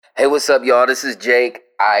Hey, what's up, y'all? This is Jake.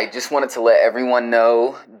 I just wanted to let everyone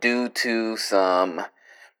know, due to some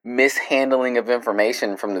mishandling of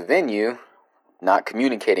information from the venue, not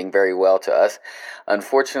communicating very well to us,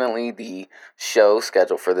 unfortunately, the show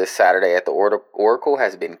scheduled for this Saturday at the Oracle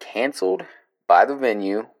has been canceled by the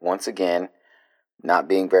venue, once again, not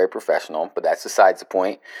being very professional, but that's besides the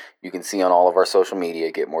point. You can see on all of our social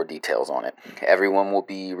media, get more details on it. Everyone will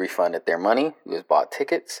be refunded their money who has bought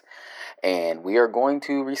tickets, and we are going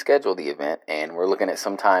to reschedule the event, and we're looking at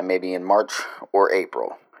sometime maybe in March or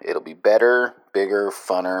April. It'll be better, bigger,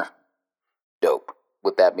 funner, dope.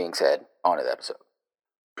 With that being said, on to the episode.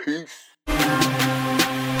 Peace.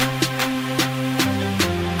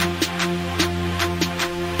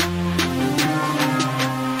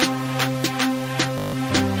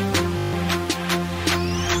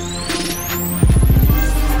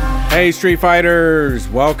 Hey Street Fighters,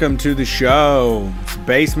 welcome to the show. It's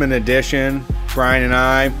Basement Edition. Brian and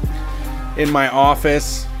I in my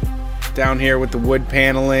office down here with the wood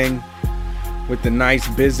paneling, with the nice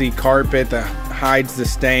busy carpet that hides the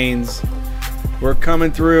stains. We're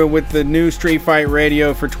coming through with the new Street Fight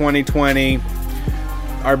Radio for 2020.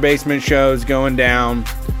 Our basement show's going down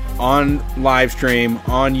on live stream,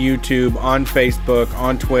 on YouTube, on Facebook,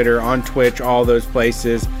 on Twitter, on Twitch, all those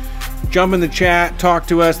places. Jump in the chat, talk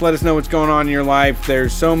to us, let us know what's going on in your life.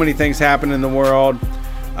 There's so many things happening in the world.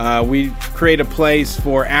 We create a place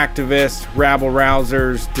for activists,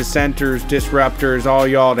 rabble-rousers, dissenters, disruptors, all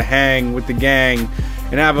y'all to hang with the gang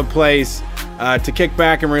and have a place to kick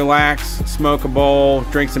back and relax, smoke a bowl,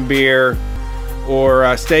 drink some beer,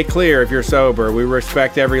 or stay clear if you're sober. We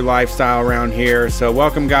respect every lifestyle around here. So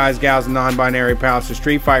welcome, guys, gals, and non-binary pals to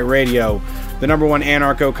Street Fight Radio, the #1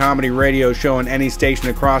 anarcho-comedy radio show on any station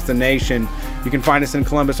across the nation. You can find us in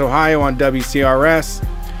Columbus, Ohio on WCRS.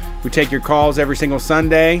 We take your calls every single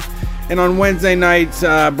Sunday. And on Wednesday nights,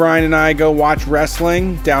 Brian and I go watch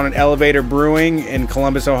wrestling down at Elevator Brewing in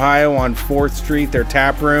Columbus, Ohio on 4th Street, their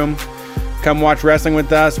tap room. Come watch wrestling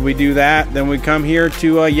with us. We do that. Then we come here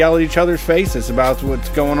to yell at each other's faces about what's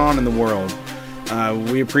going on in the world.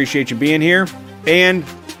 We appreciate you being here. And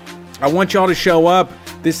I want y'all to show up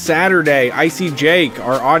this Saturday. Icy Jake,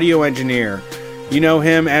 our audio engineer. You know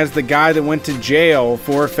him as the guy that went to jail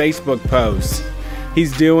for Facebook posts.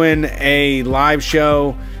 He's doing a live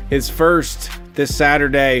show, his first this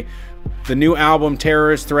Saturday. The new album,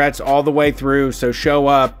 Terrorist Threats, all the way through, so show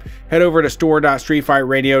up. Head over to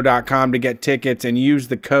store.streetfightradio.com to get tickets and use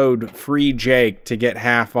the code FREEJAKE to get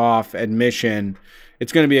half off admission.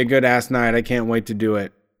 It's going to be a good-ass night. I can't wait to do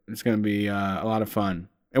it. It's going to be a lot of fun.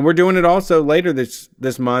 And we're doing it also later this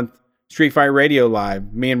month, Street Fight Radio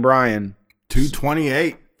Live, me and Brian.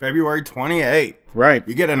 2/28, February 28th. Right.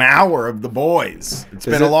 You get an hour of the boys. It's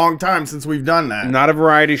been a long time since we've done that. Not a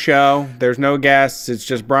variety show. There's no guests. It's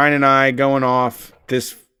just Brian and I going off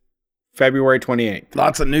this February 28th.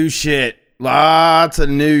 Lots of new shit. Lots of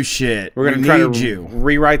new shit. We're going to try to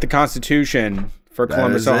rewrite the Constitution for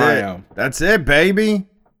Columbus, Ohio. That's it, baby.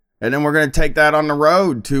 And then we're going to take that on the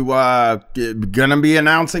road to, going to be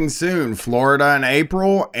announcing soon, Florida in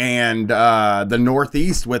April and the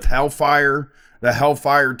Northeast with Hellfire. The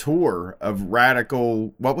Hellfire tour of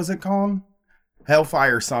radical, what was it called?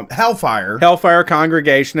 Hellfire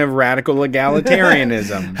Congregation of Radical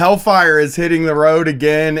Egalitarianism. Hellfire is hitting the road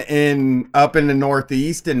again up in the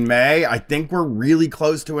Northeast in May. I think we're really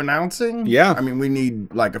close to announcing. Yeah. I mean, we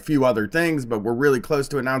need like a few other things, but we're really close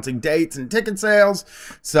to announcing dates and ticket sales.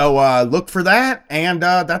 So look for that. And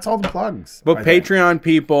that's all the plugs. But Patreon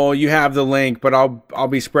people, you have the link, but I'll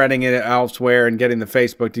be spreading it elsewhere and getting the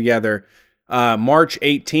Facebook together. March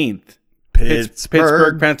 18th,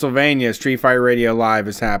 Pittsburgh, Pennsylvania, Street Fight Radio Live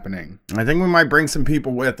is happening. I think we might bring some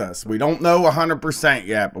people with us. We don't know 100%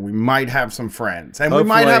 yet, but we might have some friends. And Hopefully. We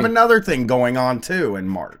might have another thing going on, too, in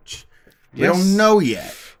March. We don't know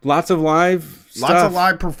yet. Lots of live stuff. Lots of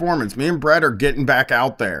live performance. Me and Brett are getting back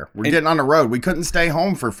out there. We're getting on the road. We couldn't stay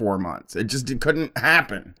home for 4 months. It couldn't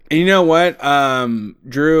happen. And you know what?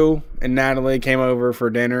 Drew and Natalie came over for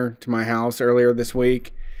dinner to my house earlier this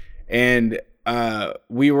week. And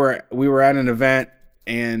we were at an event,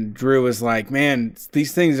 and Drew was like, man,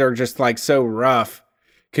 these things are just like so rough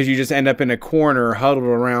because you just end up in a corner huddled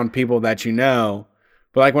around people that you know.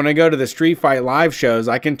 But like when I go to the Street Fight live shows,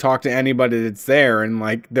 I can talk to anybody that's there, and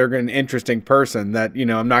like they're an interesting person that, you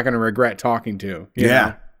know, I'm not going to regret talking to. You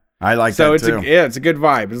know? I like that too. It's a good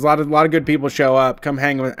vibe. There's a lot of good people show up. Come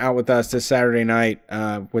hang out with us this Saturday night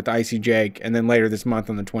with Icy Jake, and then later this month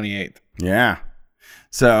on the 28th. Yeah.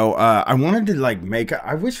 So I wanted to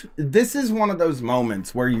I wish this is one of those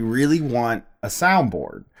moments where you really want a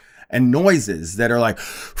soundboard and noises that are like,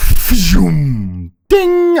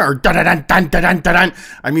 ding or dun dun dun dun dun dun.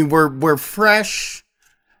 I mean, we're fresh.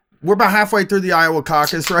 We're about halfway through the Iowa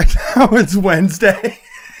caucus right now. It's Wednesday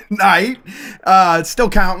night. Still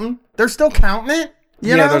counting. They're still counting it.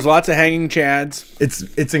 You know? There's lots of hanging chads.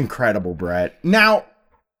 It's incredible, Brett. Now,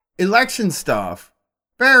 election stuff,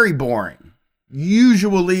 very boring.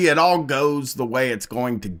 Usually it all goes the way it's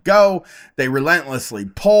going to go. They relentlessly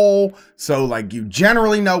poll. So like you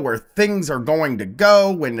generally know where things are going to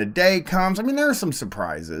go when the day comes. I mean, there are some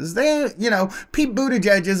surprises. Pete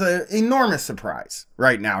Buttigieg is an enormous surprise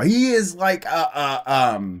right now. He is like,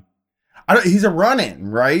 he's a run-in,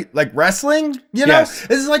 right? Like wrestling, you know? Yes.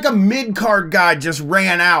 This is like a mid-card guy just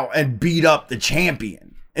ran out and beat up the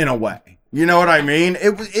champion in a way. You know what I mean?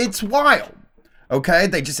 It's wild. Okay,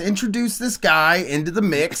 they just introduced this guy into the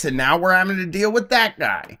mix, and now we're having to deal with that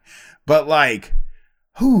guy. But like,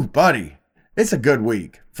 buddy, it's a good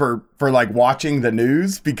week for like watching the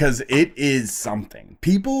news because it is something.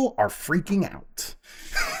 People are freaking out,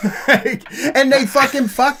 and they fucking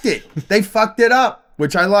fucked it. They fucked it up,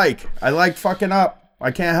 which I like. I like fucking up.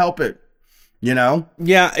 I can't help it. You know?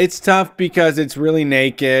 Yeah, it's tough because it's really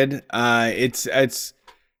naked. It's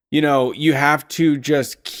you have to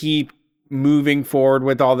just keep moving forward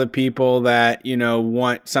with all the people that,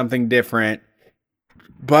 want something different.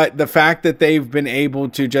 But the fact that they've been able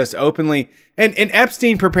to just openly, and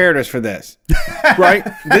Epstein prepared us for this, right?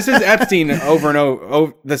 This is Epstein over and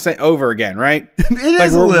over again, right? It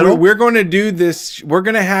is a little. We're going to do this. We're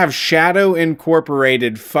going to have Shadow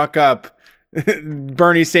Incorporated fuck up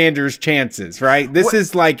Bernie Sanders' chances, right? This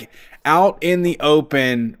is like out in the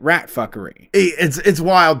open rat fuckery. It's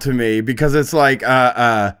wild to me because it's like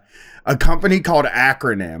a company called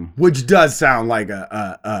Acronym, which does sound like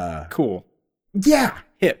a cool. Yeah.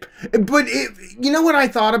 Hip. But you know what I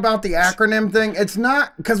thought about the acronym thing? It's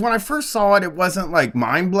not, because when I first saw it, it wasn't like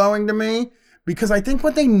mind blowing to me, because I think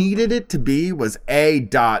what they needed it to be was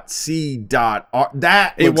A.C.R.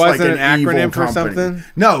 That it looks wasn't like an acronym evil for company. something?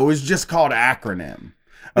 No, it was just called Acronym.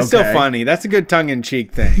 It's still funny. That's a good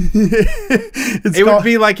tongue-in-cheek thing. It would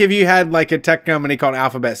be like if you had like a tech company called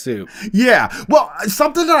Alphabet Soup. Yeah. Well,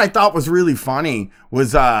 something that I thought was really funny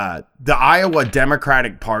was the Iowa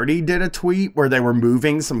Democratic Party did a tweet where they were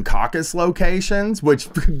moving some caucus locations, which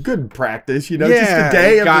good practice, just the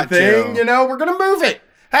day of the thing, we're going to move it.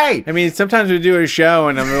 Hey. I mean, sometimes we do a show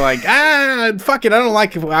and I'm like, fuck it. I don't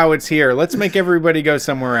like how it's here. Let's make everybody go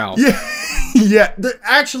somewhere else. Yeah. Yeah.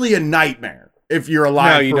 Actually a nightmare. If you're a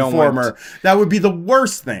live performer, that would be the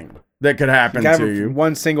worst thing that could happen to you.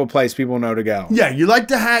 One single place people know to go. Yeah, you like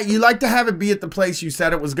to have it be at the place you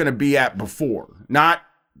said it was going to be at before, not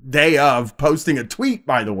day of posting a tweet.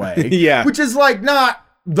 By the way, yeah, which is like not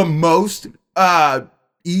the most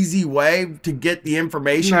easy way to get the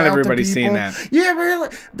information. Not out everybody's to people. seen that. Yeah,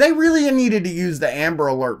 really, they really needed to use the Amber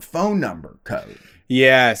Alert phone number code.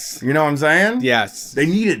 Yes, you know what I'm saying. Yes, they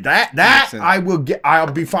needed that. That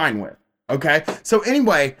I'll be fine with. Okay. So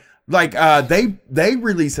anyway, like they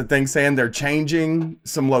released a thing saying they're changing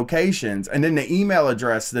some locations, and then the email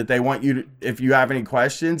address that they want you to, if you have any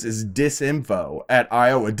questions, is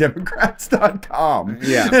disinfo@iowademocrats.com.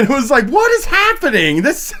 Yeah. And it was like, what is happening?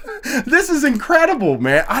 This is incredible,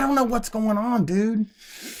 man. I don't know what's going on, dude.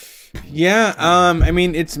 Yeah, I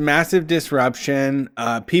mean, it's massive disruption.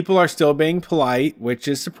 People are still being polite, which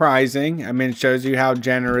is surprising. I mean, it shows you how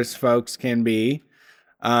generous folks can be.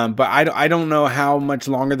 But I don't know how much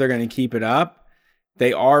longer they're going to keep it up.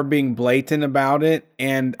 They are being blatant about it,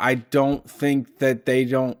 and I don't think that they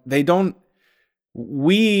don't.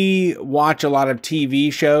 We watch a lot of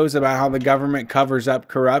TV shows about how the government covers up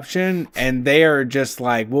corruption, and they are just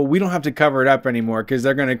like, well, we don't have to cover it up anymore because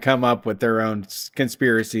they're going to come up with their own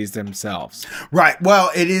conspiracies themselves. Right.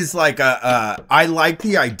 Well, it is like I like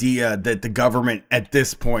the idea that the government at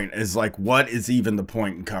this point is like, what is even the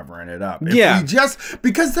point in covering it up?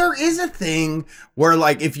 Because there is a thing where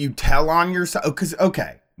like, if you tell on yourself, because,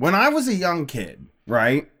 okay, when I was a young kid,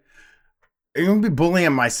 right? You're going to be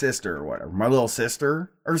bullying my sister or whatever, my little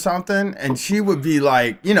sister or something. And she would be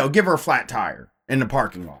like, give her a flat tire in the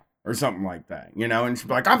parking lot or something like that, and she'd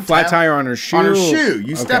be like, I'm flat tire on her shoe. On her shoe.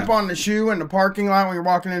 You step on the shoe in the parking lot when you're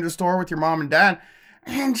walking into the store with your mom and dad.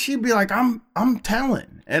 And she'd be like, I'm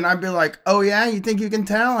telling. And I'd be like, oh yeah, you think you can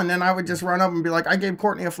tell? And then I would just run up and be like, I gave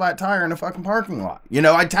Courtney a flat tire in the fucking parking lot.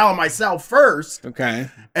 I'd tell myself first. Okay.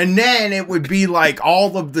 And then it would be like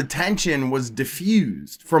all of the tension was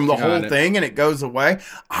diffused from the whole thing and it goes away.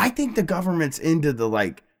 I think the government's into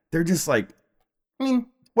they're just like, I mean,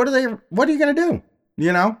 what are you going to do?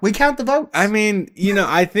 We count the votes. I mean,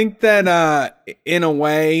 I think that in a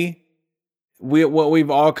way, what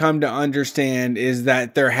we've all come to understand is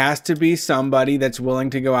that there has to be somebody that's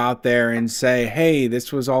willing to go out there and say, hey,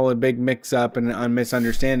 this was all a big mix up and a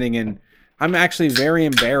misunderstanding. And I'm actually very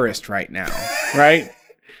embarrassed right now. Right.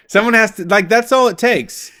 Someone has to, like, that's all it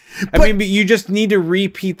takes. I mean, but you just need to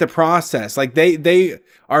repeat the process. Like they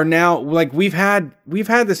are now, like, we've had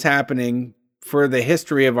this happening for the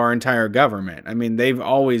history of our entire government. I mean, they've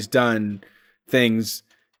always done things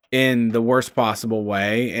in the worst possible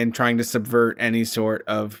way and trying to subvert any sort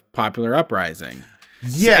of popular uprising.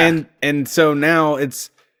 Yeah. And so now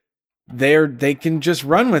they can just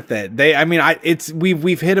run with it.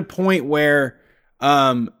 We've hit a point where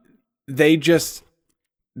they're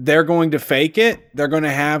going to fake it. They're going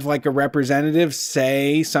to have like a representative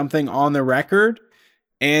say something on the record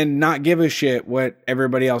and not give a shit what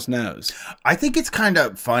everybody else knows. I think it's kind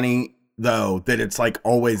of funny though that it's like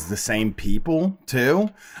always the same people too.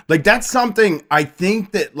 Like that's something I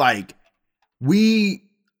think that like we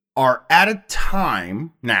are at a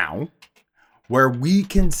time now where we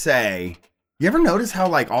can say, you ever notice how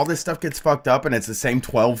like all this stuff gets fucked up and it's the same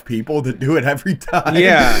 12 people that do it every time?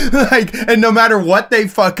 Yeah. Like, and no matter what they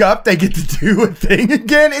fuck up, they get to do a thing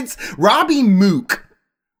again. It's Robbie Mook,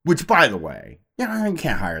 which by the way, you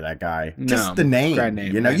can't hire that guy. No, just the name.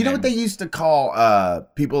 name. You know what they used to call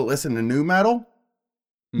people that listen to new metal?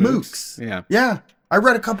 Mooks. Yeah. Yeah. I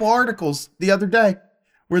read a couple articles the other day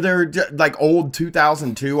where they're like old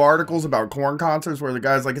 2002 articles about Korn concerts where the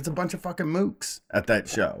guy's like, it's a bunch of fucking mooks at that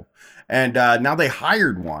show. And now they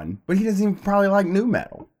hired one, but he doesn't even probably like new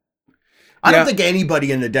metal. I don't think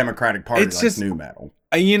anybody in the Democratic Party likes new metal.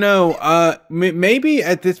 Maybe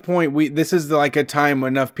at this point, this is like a time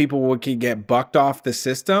when enough people could get bucked off the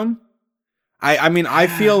system. I mean, I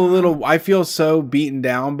feel so beaten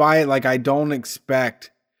down by it. Like I don't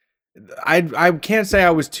expect, I can't say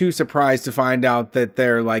I was too surprised to find out that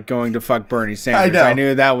they're like going to fuck Bernie Sanders. I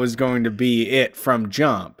knew that was going to be it from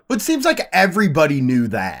jump. But it seems like everybody knew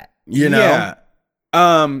that, you know?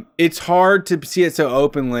 Yeah. It's hard to see it so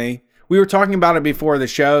openly. We were talking about it before the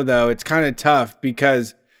show, though. It's kind of tough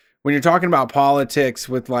because when you're talking about politics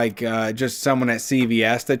with like just someone at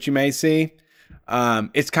CVS that you may see,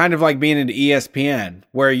 it's kind of like being into ESPN,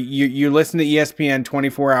 where you listen to ESPN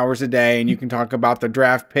 24 hours a day and you can talk about the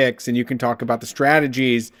draft picks and you can talk about the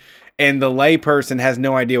strategies, and the layperson has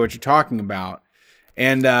no idea what you're talking about.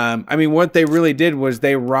 And I mean, what they really did was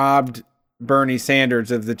they robbed Bernie Sanders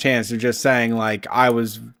of the chance of just saying like I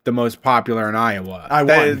was the most popular in Iowa. I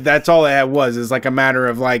won. That's all it was. Is like a matter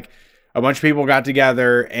of like a bunch of people got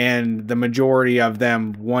together and the majority of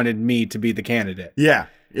them wanted me to be the candidate. Yeah.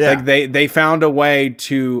 Yeah. Like they found a way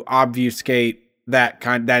to obfuscate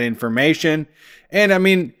that information. And I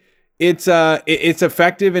mean, it's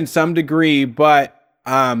effective in some degree, but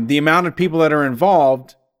the amount of people that are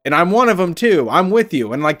involved, and I'm one of them too. I'm with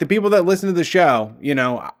you. And like the people that listen to the show, you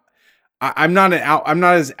know, I'm not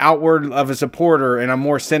as outward of a supporter, and I'm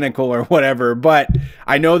more cynical or whatever, but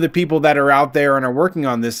I know the people that are out there and are working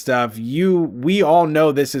on this stuff, we all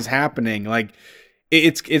know this is happening. Like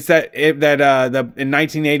it's that in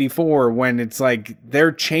 1984 when it's like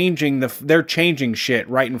they're changing shit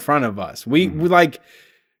right in front of us. We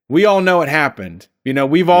all know it happened. You know,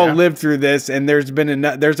 we've all lived through this, and there's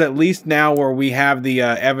at least now where we have the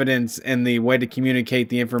evidence and the way to communicate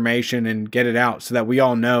the information and get it out so that we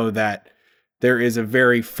all know that there is a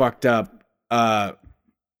very fucked up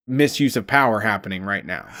misuse of power happening right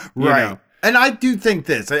now. Right. Know? And I do think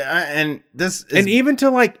this, and this is... And even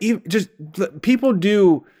to like, just people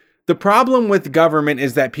do... The problem with government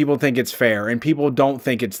is that people think it's fair and people don't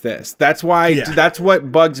think it's this. That's why, that's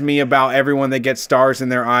what bugs me about everyone that gets stars in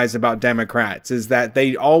their eyes about Democrats, is that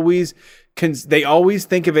they always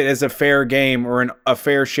think of it as a fair game or a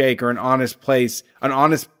fair shake or an honest place, an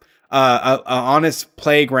honest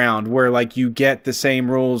playground where like you get the same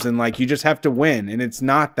rules and like you just have to win. And it's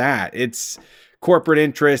not that. It's corporate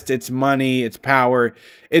interest, it's money, it's power.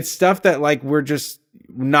 It's stuff that like we're just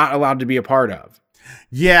not allowed to be a part of.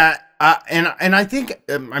 Yeah, and I think,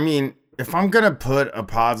 I mean, if I'm going to put a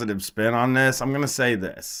positive spin on this, I'm going to say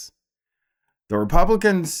this. The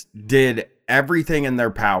Republicans did everything in their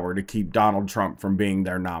power to keep Donald Trump from being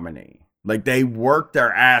their nominee. Like, they worked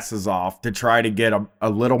their asses off to try to get a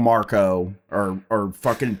little Marco or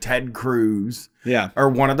fucking Ted Cruz. Yeah. Or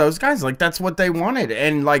one of those guys. Like, that's what they wanted.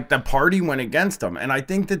 And, like, the party went against them. And I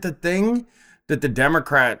think that the thing that the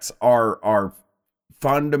Democrats are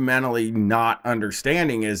fundamentally not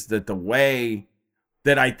understanding is that the way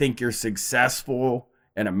that I think you're successful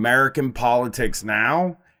in American politics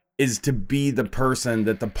now is to be the person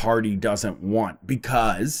that the party doesn't want,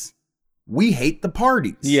 because we hate the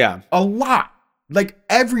parties. Yeah. A lot. Like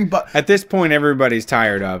everybody. At this point, everybody's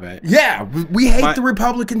tired of it. Yeah, we hate the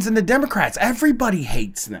Republicans and the Democrats. Everybody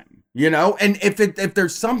hates them, you know? And if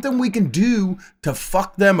there's something we can do to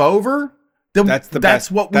fuck them over, then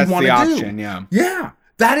that's what we want to do. Yeah. Yeah.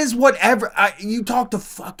 That is whatever. You talk to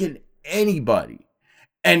fucking anybody,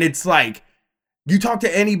 and it's like, you talk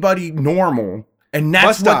to anybody normal, and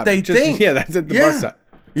that's what they think. Yeah, that's at the bus stop.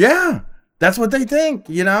 Yeah, that's what they think,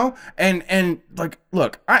 you know? And like,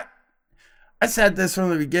 look, I said this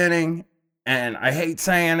from the beginning, and I hate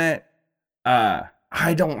saying it.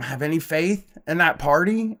 I don't have any faith in that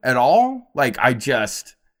party at all. Like, I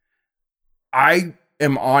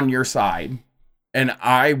am on your side, and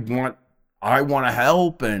I want to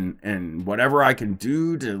help and whatever I can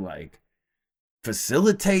do to like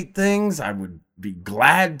facilitate things, I would be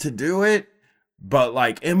glad to do it. But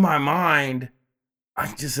like in my mind,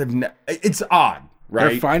 I just have it's odd, right?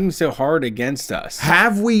 They're fighting so hard against us.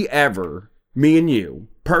 Have we ever, me and you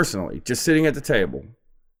personally, just sitting at the table,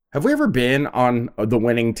 have we ever been on the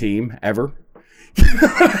winning team ever?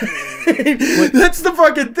 That's the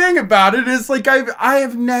fucking thing about it. Is like I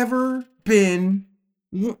have never been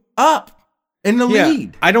up in the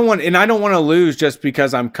lead. I don't want to lose just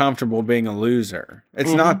because I'm comfortable being a loser.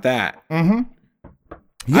 It's not that. Mm-hmm.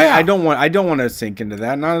 Yeah, I don't want to sink into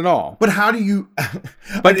that. Not at all. But how do you?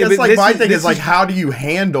 But it's like my thing is like, how do you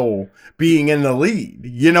handle being in the lead?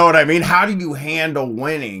 You know what I mean? How do you handle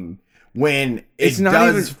winning when it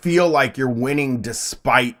does feel like you're winning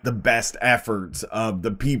despite the best efforts of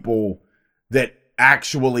the people that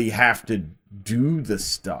actually have to do the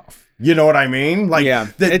stuff? You know what I mean? Like, yeah,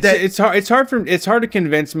 it's hard to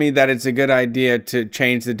convince me that it's a good idea to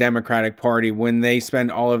change the Democratic Party when they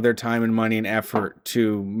spend all of their time and money and effort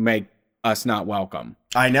to make us not welcome.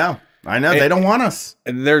 I know. They don't want us.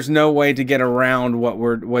 There's no way to get around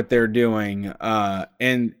what they're doing,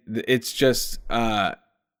 and it's just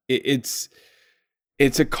it's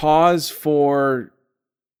a cause for,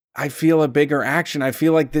 I feel, a bigger action. I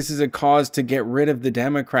feel like this is a cause to get rid of the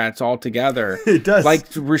Democrats altogether. It does. Like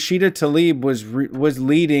Rashida Tlaib was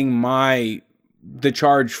leading the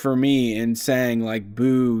charge for me in saying like,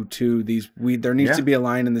 boo to these. There needs to be a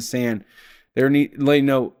line in the sand.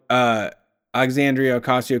 Alexandria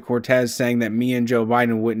Ocasio-Cortez saying that me and Joe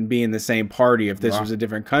Biden wouldn't be in the same party if this was a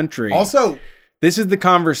different country. Also, this is the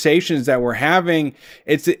conversations that we're having.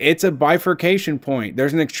 It's a bifurcation point.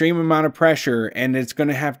 There's an extreme amount of pressure, and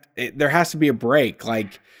there has to be a break.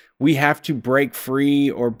 Like, we have to break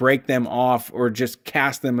free or break them off or just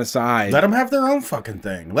cast them aside. Let them have their own fucking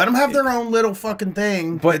thing. Let them have their own little fucking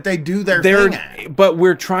thing. But they do their thing at. But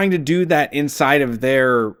we're trying to do that inside of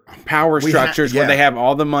their power structures where they have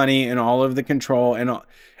all the money and all of the control. And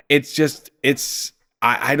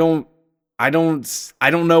I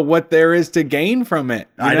don't know what there is to gain from it.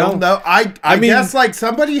 I don't know. I mean, guess like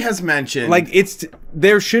somebody has mentioned, like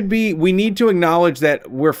we need to acknowledge that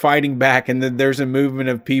we're fighting back and that there's a movement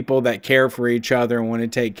of people that care for each other and want to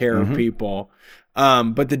take care of people.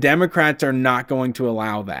 But the Democrats are not going to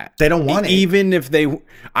allow that. They don't want it. Even if they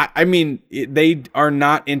are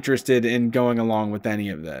not interested in going along with any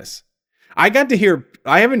of this. I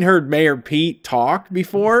haven't heard Mayor Pete talk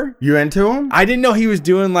before. You into him? I didn't know he was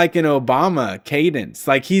doing like an Obama cadence.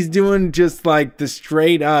 Like, he's doing just like the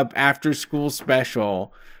straight up after school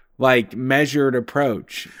special, like measured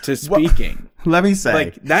approach to speaking. Well, let me say,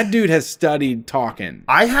 like, that dude has studied talking.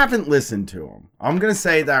 I haven't listened to him. I'm going to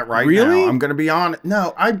say that right now. Really? I'm going to be honest.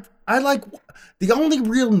 No, I like the only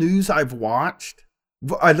real news I've watched.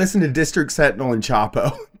 I listened to District Sentinel and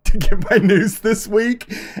Chapo to get my news this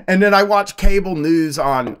week. And then I watched cable news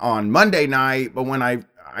on Monday night. But when I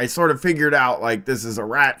sort of figured out like this is a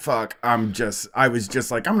rat fuck, I was just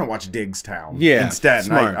like, I'm going to watch Diggstown instead.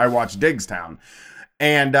 Smart. And I watched Diggstown.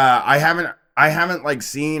 And I haven't like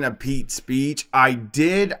seen a Pete speech. I'm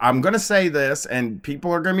going to say this and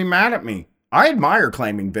people are going to be mad at me. I admire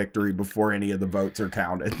claiming victory before any of the votes are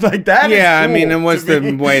counted. Like that. Yeah, is cool. I mean, and what's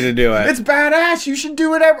the way to do it? It's badass. You should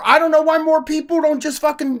do it. I don't know why more people don't just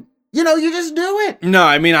fucking, you just do it. No,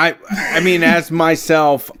 I mean, I mean, as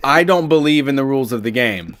myself, I don't believe in the rules of the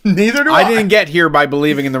game. Neither do I. I didn't get here by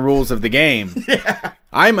believing in the rules of the game. Yeah.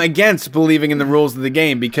 I'm against believing in the rules of the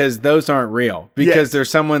game because those aren't real. Because there's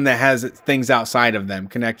someone that has things outside of them,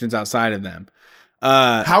 connections outside of them.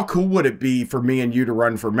 How cool would it be for me and you to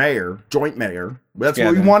run for mayor, joint mayor? That's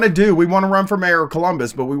what we want to do. We want to run for mayor of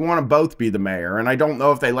Columbus, but we want to both be the mayor. And I don't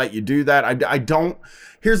know if they let you do that. I don't.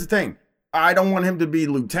 Here's the thing. I don't want him to be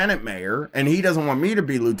lieutenant mayor, and he doesn't want me to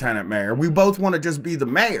be lieutenant mayor. We both want to just be the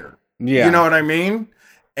mayor. Yeah. You know what I mean?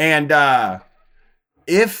 And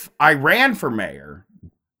if I ran for mayor,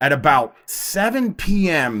 at about 7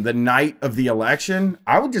 p.m. the night of the election,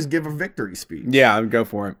 I would just give a victory speech. Yeah, I would go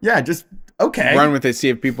for it. Yeah, just, okay. Run with it, see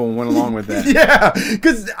if people went along with it. Yeah,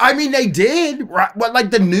 because, I mean, they did. Right? What,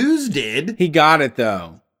 like the news did. He got it,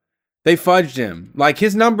 though. They fudged him. Like,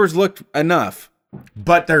 his numbers looked enough.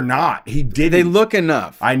 But they're not. He didn't. They look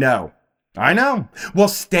enough. I know. Well,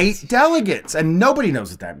 state delegates, and nobody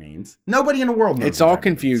knows what that means. Nobody in the world knows. It's all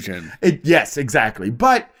confusion. Yes, exactly.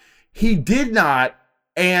 But he did not,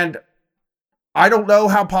 and I don't know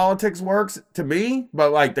how politics works to me,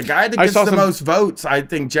 but like the guy that gets the most votes, I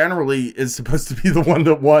think generally is supposed to be the one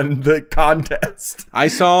that won the contest. I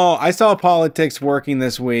saw politics working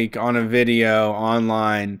this week on a video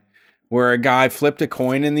online where a guy flipped a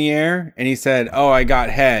coin in the air and he said, "Oh, I got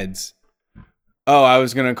heads. Oh, I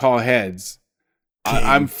was going to call heads.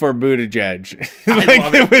 I'm for Buttigieg."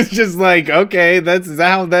 Like, it was just like, okay,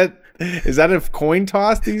 is that a coin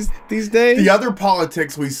toss these days? The other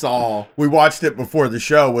politics we watched it before the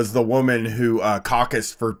show, was the woman who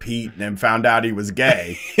caucused for Pete and found out he was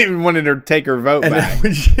gay. He wanted her to take her vote back.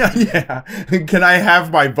 Yeah. Can I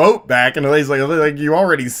have my vote back? And the lady's like, you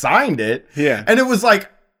already signed it. Yeah. And it was like,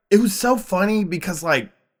 it was so funny because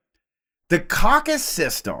like the caucus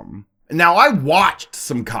system. Now I watched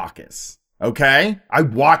some caucus. Okay. I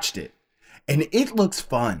watched it and it looks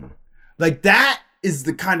fun. Like that is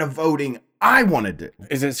the kind of voting I want to do.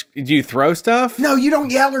 Do you throw stuff? No, you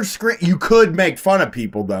don't yell or scream. You could make fun of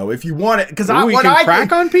people though if you want it. Because you can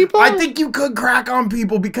crack on people? I think you could crack on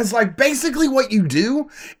people because like basically what you do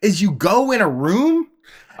is you go in a room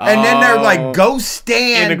and then they're like, go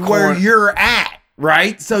stand where you're at.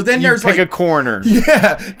 Right? So then there's pick like a corner.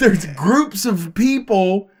 Yeah. There's groups of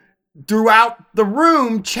people throughout the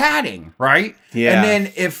room chatting, right? Yeah. And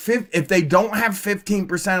then if they don't have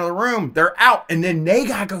 15% of the room, they're out, and then they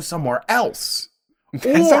gotta go somewhere else.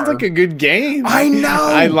 That sounds like a good game. I know.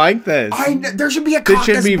 I like this. There should be a caucus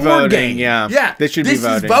should be board voting, game. yeah. This should be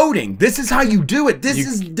voting. This is voting. This is how you do it. This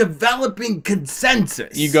is developing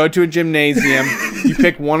consensus. You go to a gymnasium, you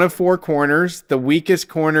pick one of 4 corners, the weakest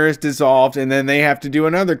corner is dissolved, and then they have to do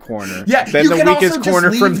another corner. Yeah, then the weakest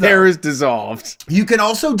corner from there is dissolved. You can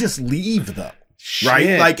also just leave though. Right?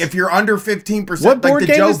 Shit. Like if you're under 15%, what board like the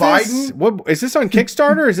game Joe is Biden. This? What is this on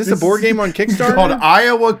Kickstarter? Is this a board game on Kickstarter? It's called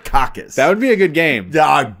Iowa Caucus. That would be a good game.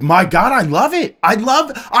 My God, I love it. I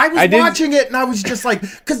was watching it and I was just like,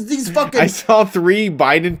 because these fucking. I saw 3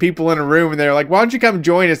 Biden people in a room and they're like, "Why don't you come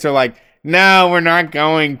join us?" They're like, "No, we're not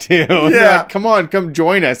going to." Yeah. Like, come on, come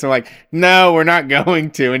join us. They're like, "No, we're not going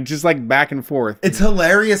to." And just like back and forth. It's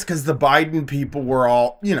hilarious because the Biden people were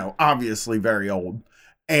all, obviously very old.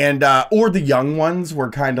 And, or the young ones were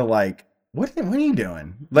kind of like, what are you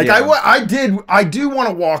doing? Like, yeah. I do want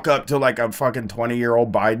to walk up to like a fucking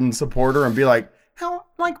 20-year-old Biden supporter and be like,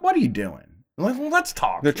 what are you doing? Let's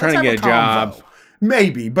talk. They're trying to get a job.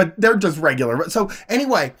 Maybe, but they're just regular. So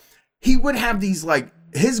anyway, he would have these like,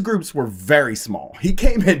 his groups were very small. He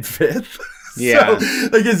came in 5th. Yeah. So,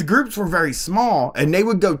 like his groups were very small and they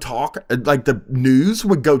would go talk, like the news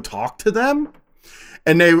would go talk to them.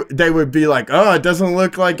 And they would be like, "Oh, it doesn't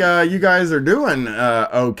look like you guys are doing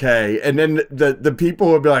okay." And then the people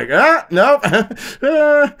would be like, "No."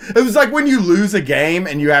 It was like when you lose a game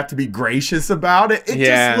and you have to be gracious about it. It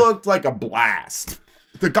just looked like a blast.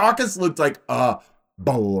 The caucus looked like a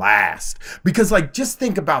blast. Because like, just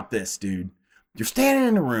think about this, dude. You're standing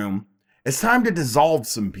in a room. It's time to dissolve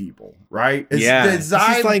some people, right? It's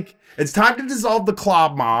time to dissolve the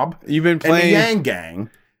Clob Mob. You've been playing and the Yang Gang.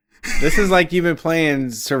 This is like you've been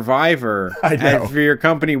playing Survivor. I know. And for your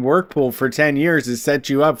company Workpool for 10 years to set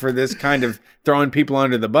you up for this kind of throwing people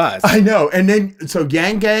under the bus. I know. And then, so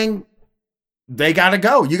Yang Gang, they got to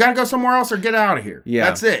go. You got to go somewhere else or get out of here. Yeah.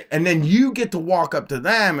 That's it. And then you get to walk up to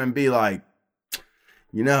them and be like,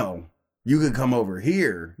 you could come over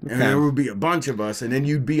here and there would be a bunch of us. And then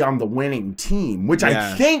you'd be on the winning team, which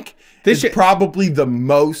I think is probably the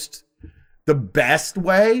best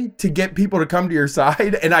way to get people to come to your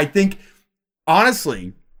side. And I think,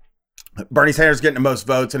 honestly, Bernie Sanders getting the most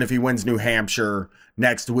votes. And if he wins New Hampshire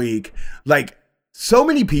next week, like so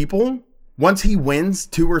many people, once he wins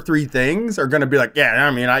 2 or 3 things, are going to be like, yeah,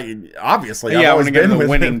 I mean, I've always been been the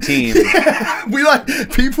winning team. We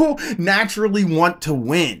people naturally want to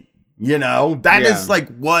win, that is like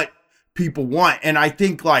what people want. And I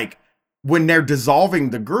think like, when they're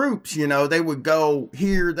dissolving the groups, they would go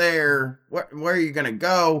here, there, where are you going to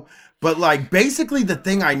go? But like, basically the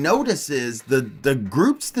thing I notice is the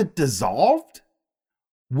groups that dissolved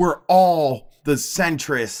were all the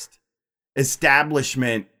centrist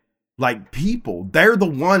establishment, like people. They're the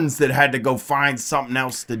ones that had to go find something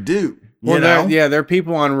else to do. You know? There are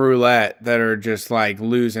people on roulette that are just like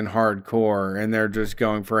losing hardcore, and they're just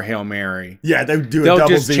going for a Hail Mary. Yeah, they do a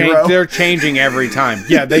double zero. They're changing every time.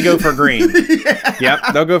 Yeah, they go for green. Yep,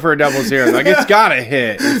 they'll go for a double zero. Like, it's gotta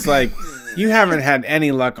hit. It's like, you haven't had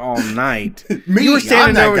any luck all night. Me, you were standing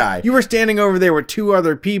I'm that over, guy. You were standing over there with 2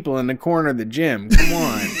 other people in the corner of the gym. Come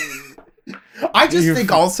on. I just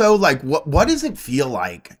think also, like, what does it feel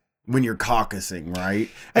like when you're caucusing, right?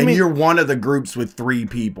 And you're one of the groups with 3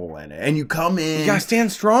 people in it, and you come in. You gotta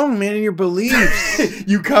stand strong, man, in your beliefs.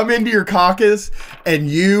 You come into your caucus, and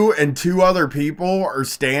you and 2 other people are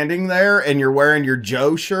standing there, and you're wearing your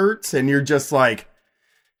Joe shirts, and you're just like,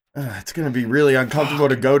 it's gonna be really uncomfortable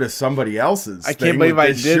to go to somebody else's. I can't believe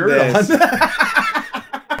I did this.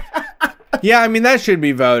 Yeah, I mean, that should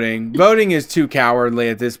be voting. Voting is too cowardly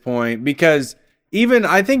at this point, because even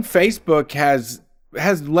I think Facebook has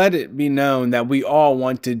let it be known that we all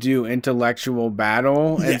want to do intellectual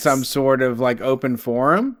battle in some sort of like open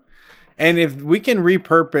forum. And if we can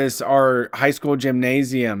repurpose our high school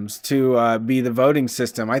gymnasiums to be the voting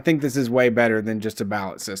system, I think this is way better than just a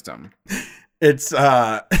ballot system. It's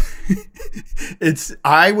I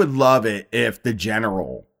would love it if the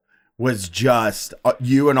general was just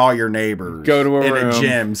you and all your neighbors go to in a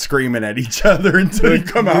gym screaming at each other until you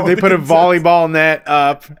come out. They put a volleyball net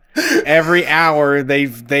up every hour.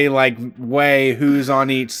 They like weigh who's on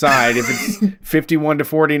each side. If it's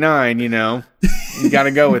 51-49, you know, you got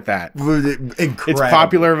to go with that. Incredible. It's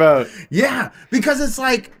popular vote. Yeah, because it's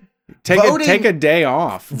like, take a day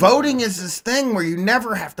off. Voting is this thing where you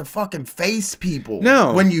never have to fucking face people.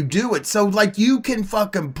 No. When you do it. So like you can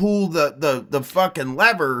fucking pull the fucking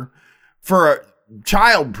lever for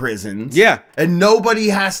child prisons. Yeah. And nobody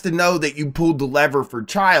has to know that you pulled the lever for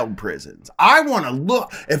child prisons. I want to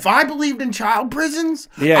look. If I believed in child prisons,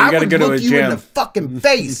 I would look you in the fucking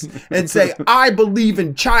face and say, I believe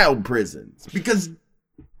in child prisons. Because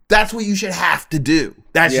that's what you should have to do.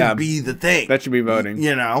 That should be the thing. That should be voting.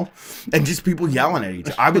 You know? And just people yelling at each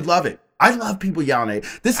other. I would love it. I love people yelling at each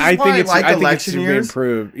other. This is I why think I like election it should years. Be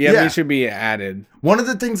improved. Yeah, it should be added. One of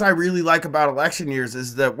the things I really like about election years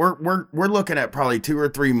is that we're looking at probably 2 or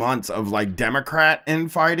 3 months of like Democrat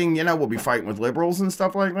infighting. You know, we'll be fighting with liberals and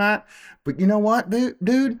stuff like that. But you know what,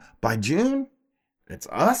 dude? By June, it's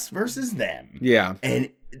us versus them. Yeah.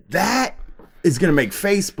 And that is going to make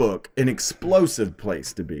Facebook an explosive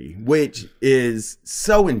place to be, which is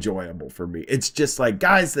so enjoyable for me. It's just like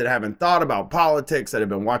guys that haven't thought about politics, that have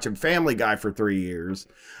been watching Family Guy for 3 years,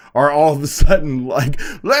 are all of a sudden like,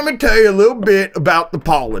 let me tell you a little bit about the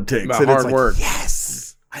politics. About and hard it's like, work.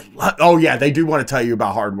 Yes. Oh yeah, they do want to tell you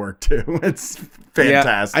about hard work too. It's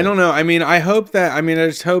fantastic. Yeah, I don't know. I mean, I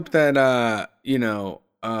just hope that,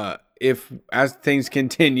 if as things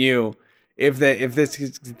continue, if this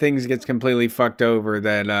things gets completely fucked over,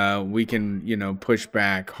 that we can push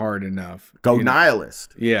back hard enough. Go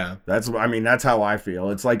nihilist. Yeah, that's how I feel.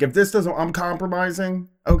 It's like, if this doesn't, I'm compromising.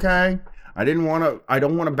 Okay, I don't want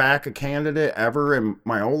to back a candidate ever in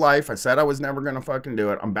my whole life. I said I was never gonna fucking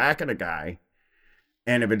do it. I'm backing a guy,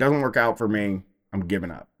 and if it doesn't work out for me, I'm giving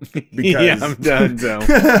up. Because I'm done. So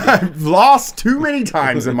I've lost too many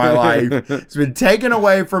times in my life. It's been taken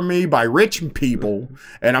away from me by rich people,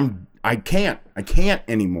 and I can't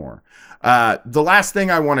anymore. The last thing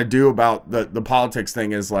I want to do about the politics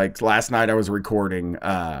thing is, like, last night I was recording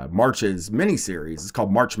March's miniseries. It's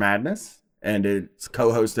called March Madness, and it's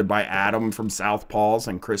co-hosted by Adam from South Paws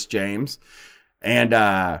and Chris James. And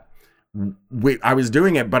I was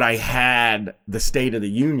doing it, but I had the State of the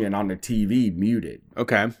Union on the TV muted.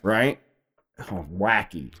 Okay. Right? Oh,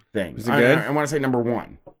 wacky thing. Is it good? I want to say number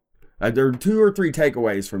 1. There are 2 or 3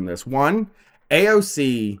 takeaways from this. 1,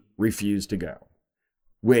 AOC refused to go,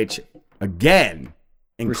 which, again,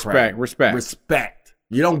 incredible. Respect.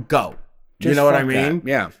 You don't go. You know what I mean?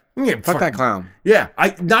 That. Yeah. Fuck that clown. Yeah.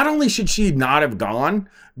 Not only should she not have gone,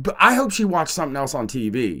 but I hope she watched something else on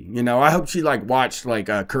TV. I hope she watched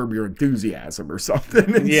Curb Your Enthusiasm or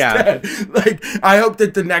something instead. Yeah. I hope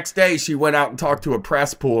that the next day she went out and talked to a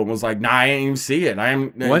press pool and was like, "Nah, I ain't even see it.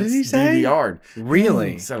 What did he say? DVR'd."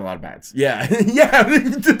 Really? He said a lot of bad. Yeah. Yeah.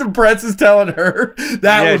 The press is telling her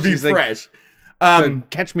that would be fresh. So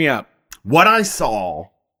catch me up. What I saw,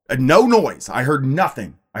 no noise. I heard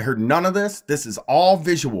nothing. I heard none of this. This is all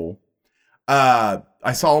visual.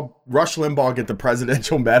 I saw Rush Limbaugh get the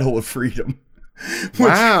Presidential Medal of Freedom. Which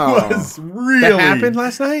was really... That happened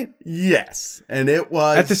last night? Yes. And it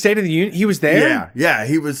was... At the State of the Union? He was there? Yeah.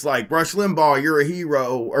 He was like, Rush Limbaugh, you're a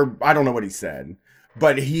hero. Or I don't know what he said.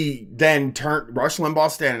 But he then turned... Rush Limbaugh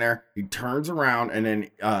standing there. He turns around, and then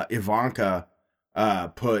Ivanka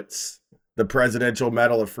puts the Presidential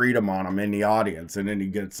Medal of Freedom on him in the audience. And then he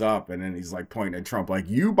gets up and then he's like pointing at Trump like,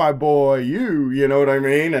 you, my boy, you know what I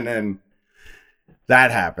mean? And then that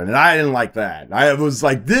happened. And I didn't like that. I was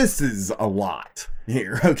like, this is a lot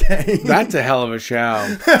here. Okay. That's a hell of a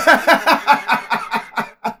show.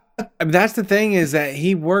 I mean, that's the thing is that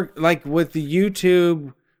he worked like with the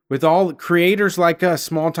YouTube, with all the creators like us,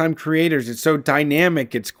 small time creators. It's so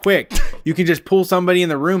dynamic. It's quick. You can just pull somebody in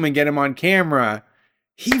the room and get him on camera.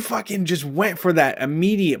 He fucking just went for that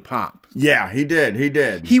immediate pop. Yeah, he did. He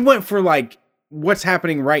did. He went for like what's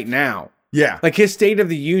happening right now. Yeah. Like his State of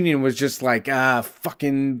the Union was just like,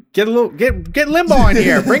 fucking get Limbaugh in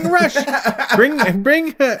here. Bring Rush. bring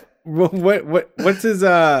what's his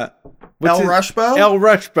El Rushbo? El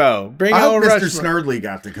Rushbo. Bring I El hope Rushbo. Mr. Snurdly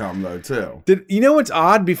got to come though too. You know what's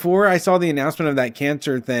odd? Before I saw the announcement of that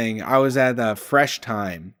cancer thing, I was at Fresh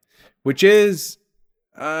Time, which is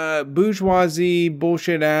bourgeoisie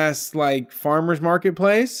bullshit ass like farmers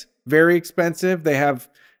marketplace. Very expensive. They have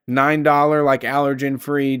 $9 like allergen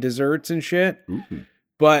free desserts and shit. Ooh.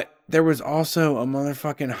 But there was also a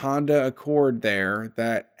motherfucking Honda Accord there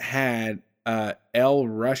that had El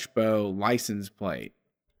Rushbo license plate.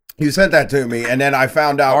 You sent that to me, and then I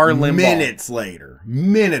found out R. Limbaugh.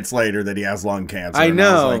 minutes later that he has lung cancer. I and know.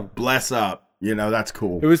 I was like, bless up. You know, that's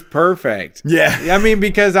cool. It was perfect. Yeah. I mean,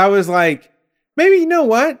 because I was like, maybe you know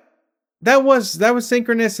what? That was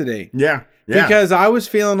synchronicity. Yeah. Yeah. Because I was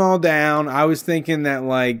feeling all down. I was thinking that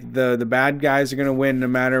like the bad guys are gonna win no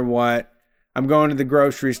matter what. I'm going to the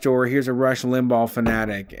grocery store. Here's a Rush Limbaugh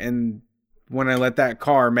fanatic. And when I let that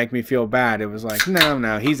car make me feel bad, it was like,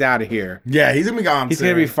 no, he's out of here. Yeah, he's going to be gone He's soon.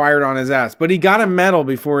 going to be fired on his ass. But he got a medal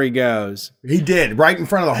before he goes. He did, right in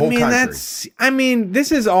front of the whole country.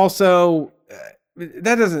 This is also,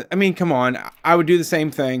 come on. I would do the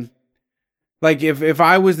same thing. Like if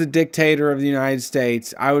I was the dictator of the United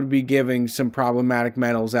States, I would be giving some problematic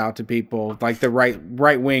medals out to people. Like the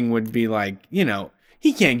right wing would be like,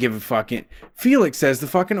 he can't give a fucking... Felix says the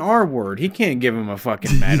fucking R word. He can't give him a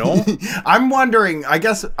fucking medal. I'm wondering,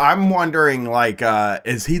 like,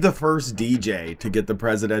 is he the first DJ to get the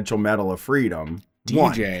Presidential Medal of Freedom?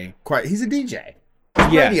 DJ? He's a DJ.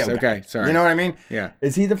 Yes, okay, sorry. You know what I mean? Yeah.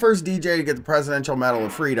 Is he the first DJ to get the Presidential Medal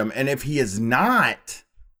of Freedom? And if he is not,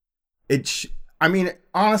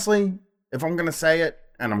 honestly, if I'm going to say it,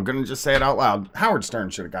 and I'm going to just say it out loud, Howard Stern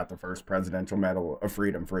should have got the first Presidential Medal of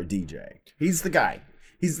Freedom for a DJ. He's the guy.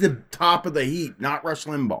 He's the top of the heap, not Rush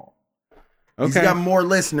Limbaugh. Okay. He's got more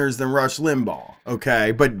listeners than Rush Limbaugh,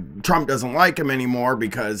 okay? But Trump doesn't like him anymore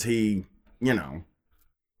because he,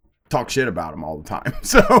 talks shit about him all the time.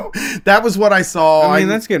 So that was what I saw.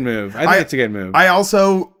 That's a good move. I think it's a good move. I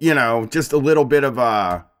also, just a little bit of...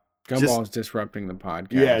 Gumball's disrupting the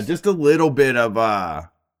podcast. Yeah, just a little bit of...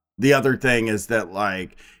 The other thing is that,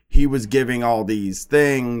 like, he was giving all these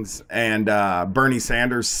things, and Bernie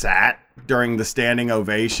Sanders sat during the standing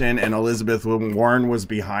ovation, and Elizabeth Warren was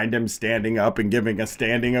behind him standing up and giving a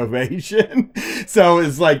standing ovation. So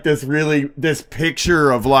it's like this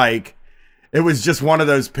picture of, like, it was just one of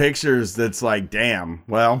those pictures that's like, damn,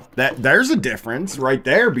 well, there's a difference right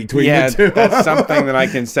there between the two. That's something that I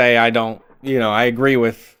can say I don't, I agree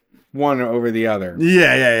with one over the other.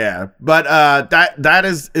 Yeah. But that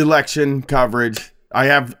is election coverage. I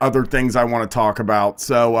have other things I want to talk about.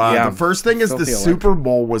 So the first thing is the Super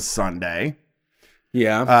Bowl was Sunday.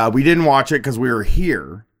 Yeah. We didn't watch it because we were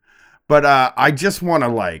here. But I just want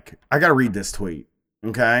to I got to read this tweet.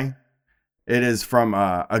 Okay. It is from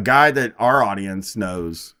a guy that our audience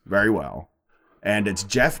knows very well. And it's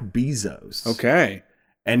Jeff Bezos. Okay.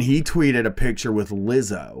 And he tweeted a picture with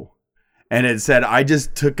Lizzo. And it said, I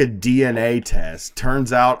just took a DNA test.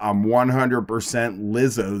 Turns out I'm 100%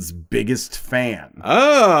 Lizzo's biggest fan.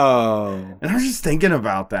 Oh. And I was just thinking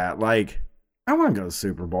about that. Like, I want to go to the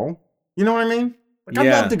Super Bowl. You know what I mean? I'd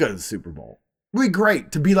love to go to the Super Bowl. It would be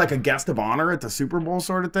great to be like a guest of honor at the Super Bowl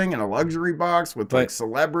sort of thing in a luxury box with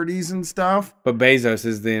celebrities and stuff. But Bezos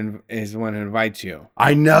is the one who invites you.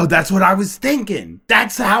 I know. That's what I was thinking.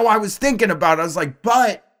 That's how I was thinking about it. I was like,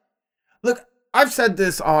 but look, I've said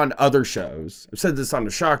this on other shows. I've said this on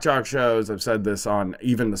the Shock Jock shows. I've said this on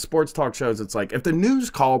even the sports talk shows. It's like, if the news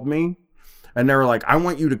called me and they were like, I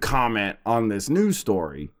want you to comment on this news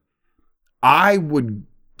story, I would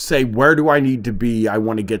say, where do I need to be? I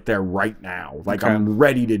want to get there right now. Like, okay. I'm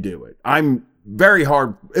ready to do it.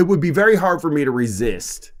 It would be very hard for me to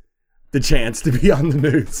resist the chance to be on the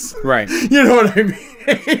news. Right. You know what I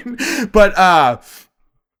mean? But,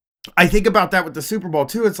 I think about that with the Super Bowl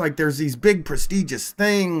too. It's like there's these big prestigious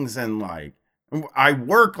things, and like I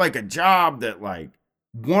work like a job that like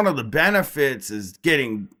one of the benefits is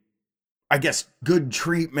getting I guess, good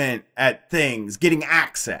treatment at things, getting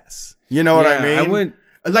access. You know what I mean? I would.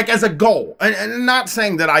 Like as a goal, and not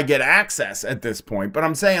saying that I get access at this point, but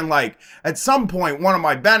I'm saying like at some point, one of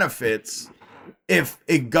my benefits, if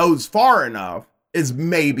it goes far enough, is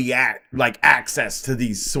maybe like access to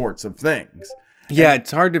these sorts of things. Yeah,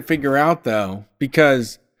 it's hard to figure out though,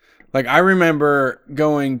 because like I remember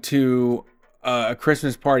going to a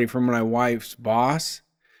Christmas party for my wife's boss,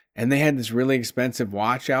 and they had this really expensive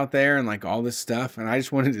watch out there and like all this stuff, and I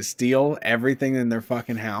just wanted to steal everything in their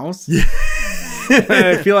fucking house. Yeah.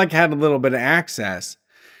 I feel like I had a little bit of access,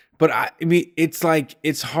 but I mean, it's like,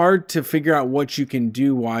 it's hard to figure out what you can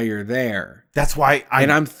do while you're there. That's why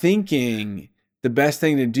I'm thinking the best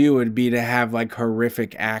thing to do would be to have like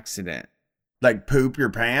horrific accident. Like poop your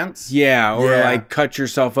pants? Yeah, or like cut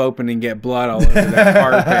yourself open and get blood all over the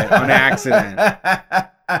carpet on accident.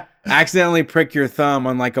 Accidentally prick your thumb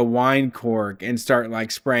on like a wine cork and start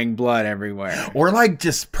like spraying blood everywhere. Or like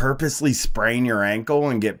just purposely sprain your ankle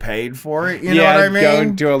and get paid for it. You know what I mean? Go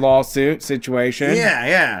into a lawsuit situation.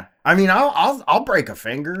 Yeah. I mean, I'll break a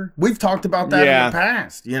finger. We've talked about that in the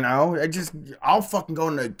past. You know, I'll fucking go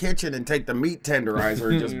in the kitchen and take the meat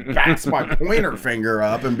tenderizer and just bats my pointer finger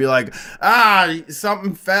up and be like,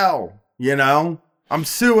 something fell. You know, I'm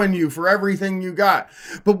suing you for everything you got.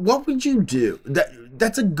 But what would you do?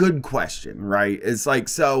 That's a good question, right? It's like,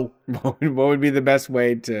 so what would be the best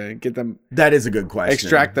way to get them? That is a good question.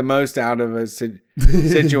 Extract the most out of a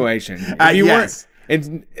situation.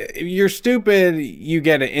 If you're stupid, you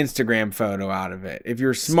get an Instagram photo out of it. If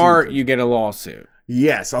you're smart, you get a lawsuit.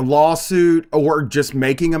 Yes, a lawsuit or just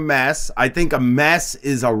making a mess. I think a mess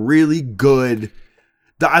is a really good.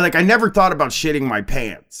 I never thought about shitting my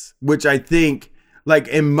pants, which I think. Like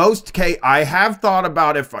in most cases, I have thought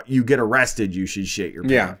about if you get arrested, you should shit your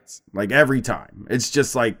pants. Yeah. Like every time. It's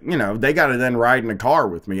just like, you know, they got to then ride in a car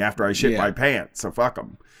with me after I shit my pants. So fuck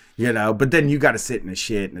them, you know, but then you got to sit in the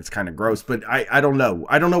shit and it's kind of gross. But I don't know.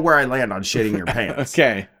 I don't know where I land on shitting your pants.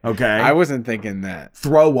 Okay. I wasn't thinking that.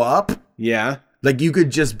 Throw up? Yeah. Like you could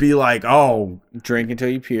just be like, drink until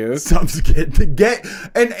you puke.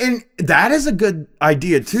 And that is a good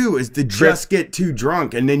idea too, is to just get too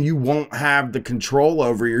drunk and then you won't have the control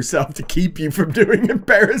over yourself to keep you from doing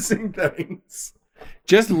embarrassing things.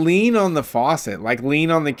 Just lean on the faucet, like lean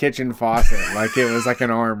on the kitchen faucet, like it was like an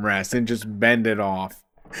armrest and just bend it off.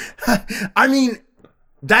 I mean,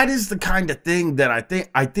 that is the kind of thing that I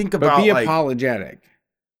think about. But be apologetic.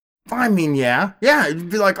 I mean, yeah.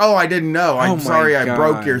 It'd be like, I didn't know. I'm sorry I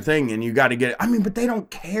broke your thing and you got to get it. I mean, but they don't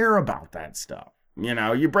care about that stuff. You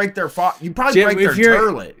know, you break their you probably break their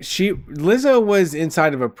turlet. Lizzo was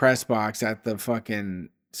inside of a press box at the fucking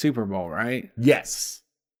Super Bowl, right? Yes.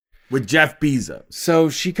 With Jeff Bezos. So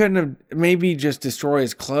she couldn't have maybe just destroy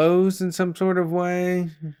his clothes in some sort of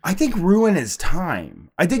way? I think ruin his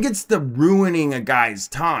time. I think it's the ruining a guy's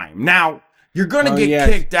time. Now, you're going to get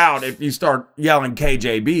kicked out if you start yelling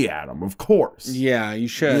KJB at him, of course. Yeah, you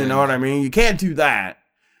should. You know what I mean? You can't do that.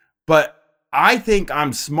 But I think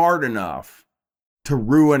I'm smart enough to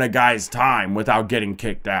ruin a guy's time without getting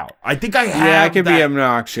kicked out. I think I have. Yeah, I could be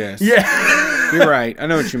obnoxious. Yeah. You're right. I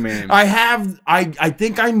know what you mean. I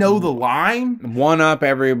think I know the line. One up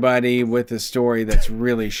everybody with a story that's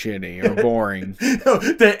really shitty or boring.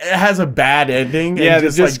 That has a bad ending. Yeah,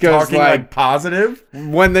 and just goes talking like positive.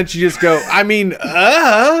 One that you just go, I mean,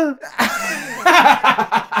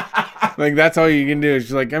 like that's all you can do.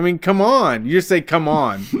 Is like, I mean, come on. You just say, come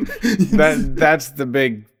on.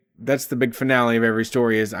 That's the big finale of every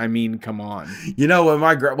story is, I mean, come on. You know, when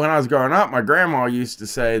I was growing up, my grandma used to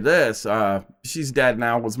say this, she's dead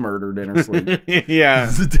now, was murdered in her sleep. Yeah.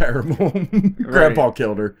 It's terrible. Grandpa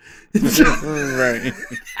killed her. Right.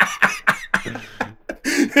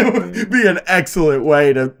 It would be an excellent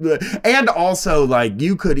way to, and also like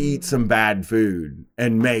you could eat some bad food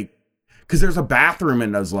and make, because there's a bathroom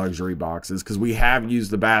in those luxury boxes, because we have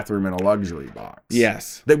used the bathroom in a luxury box.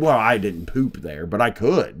 Yes. Well, I didn't poop there, but I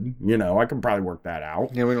could. You know, I could probably work that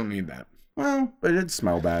out. Yeah, we don't need that. Well, but it'd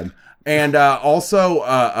smell bad. And also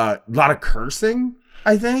a lot of cursing,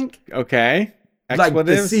 I think. Okay. Expletives? Like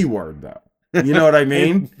the C word, though. You know what I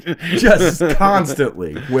mean? Just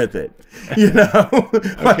constantly with it. You know?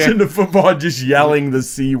 Watching the football, just yelling the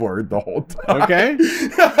C word the whole time. Okay.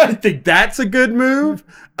 I think that's a good move.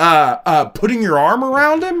 Putting your arm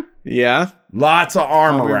around him. Yeah. Lots of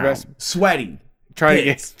arm around him. Sweaty. Try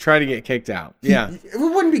to get kicked out. Yeah. We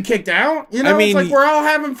wouldn't be kicked out. You know, I mean, it's like we're all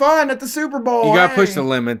having fun at the Super Bowl. You got to push the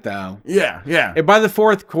limit, though. Yeah. By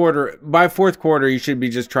fourth quarter, you should be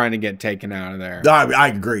just trying to get taken out of there. I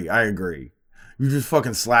agree. You just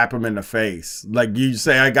fucking slap him in the face. Like you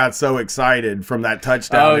say, I got so excited from that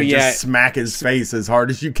touchdown and just smack his face as hard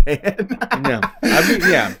as you can. No.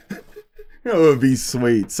 Yeah. It would be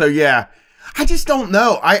sweet. So yeah, I just don't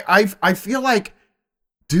know. I feel like,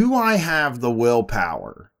 do I have the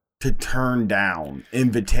willpower to turn down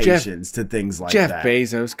invitations to things like that? Jeff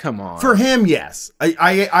Bezos, come on. For him, yes. I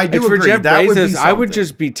do agree. For Jeff that Bezos, would be I would something.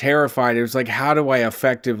 just be terrified. It was like, how do I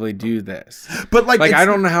effectively do this? But like I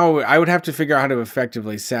don't know how. I would have to figure out how to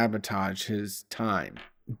effectively sabotage his time.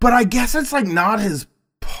 But I guess it's like not his.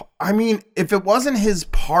 I mean, if it wasn't his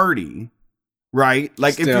party, right?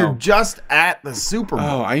 Like if you're just at the Super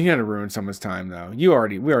Bowl. Oh, you got to ruin someone's time though. We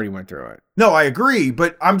already went through it. No, I agree,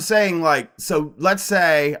 but I'm saying like, so let's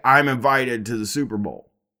say I'm invited to the Super Bowl,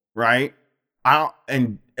 right?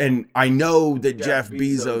 And I know that Jeff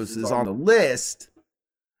Bezos is on the list.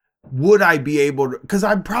 Would I be able to? Because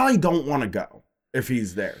I probably don't want to go if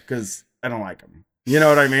he's there because I don't like him. You know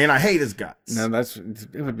what I mean? I hate his guts. No,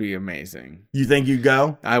 it would be amazing. You think you'd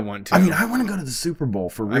go? I want to. I mean, I want to go to the Super Bowl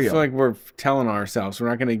for real. I feel like we're telling ourselves we're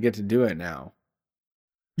not going to get to do it now.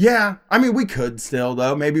 Yeah, I mean, we could still,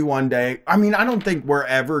 though. Maybe one day. I mean, I don't think we're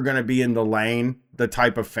ever going to be in the lane, the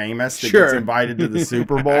type of famous that gets invited to the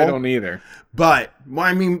Super Bowl. I don't either. But, well,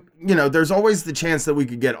 I mean, you know, there's always the chance that we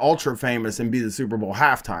could get ultra famous and be the Super Bowl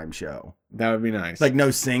halftime show. That would be nice. Like, no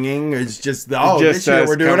singing. It's just, this year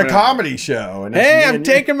we're doing a comedy show. And hey, I'm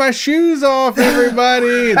taking my shoes off,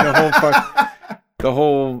 everybody. The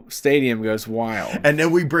whole stadium goes wild. And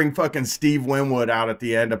then we bring fucking Steve Winwood out at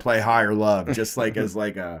the end to play Higher Love, just like as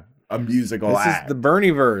like a musical act. This is the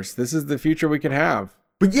Bernie verse. This is the future we could have.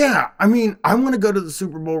 But yeah, I mean, I want to go to the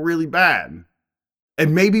Super Bowl really bad.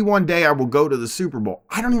 And maybe one day I will go to the Super Bowl.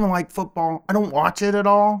 I don't even like football. I don't watch it at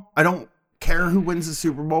all. I don't care who wins the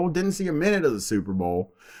Super Bowl. Didn't see a minute of the Super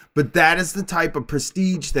Bowl. But that is the type of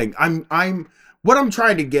prestige thing. What I'm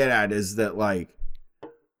trying to get at is that, like,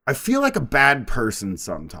 I feel like a bad person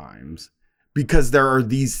sometimes because there are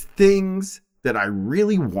these things that I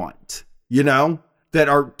really want, you know, that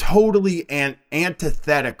are totally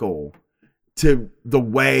antithetical to the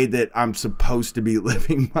way that I'm supposed to be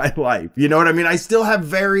living my life. You know what I mean? I still have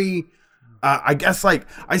very, I guess, like,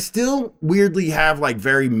 I still weirdly have like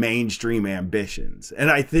very mainstream ambitions. And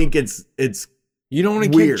I think it's you don't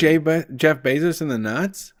want to kick Jeff Bezos in the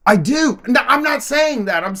nuts? I do. No, I'm not saying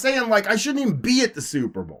that. I'm saying, like, I shouldn't even be at the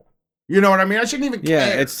Super Bowl. You know what I mean? I shouldn't even care.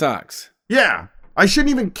 Yeah, it sucks. Yeah. I shouldn't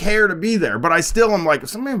even care to be there. But I still am like, if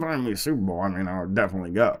somebody invited me to the Super Bowl, I mean, I would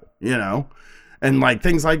definitely go, you know? And, like,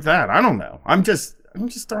 things like that. I don't know. I'm just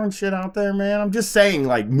throwing shit out there, man. I'm just saying,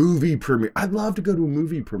 like, movie premiere. I'd love to go to a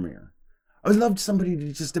movie premiere. I would love somebody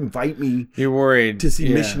to just invite me. You're worried to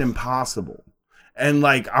see Mission Impossible. And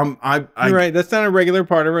like you're right. That's not a regular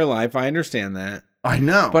part of our life. I understand that. I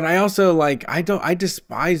know. But I also I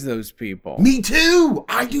despise those people. Me too.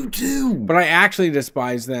 I do too. But I actually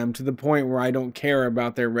despise them to the point where I don't care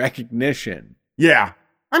about their recognition. Yeah.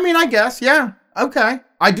 I mean, I guess. Yeah. Okay.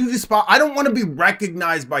 I do despise. I don't want to be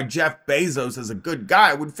recognized by Jeff Bezos as a good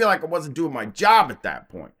guy. I would feel like I wasn't doing my job at that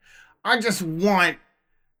point. I just want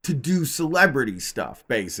to do celebrity stuff,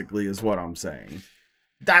 basically, is what I'm saying.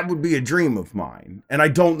 That would be a dream of mine. And I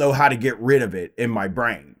don't know how to get rid of it in my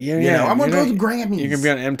brain. Yeah, you know, I'm going to go to the Grammys. You're going to be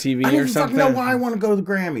on MTV or something? I don't fucking know why I want to go to the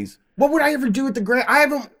Grammys. What would I ever do at the Grammys? I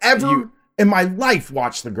haven't ever in my life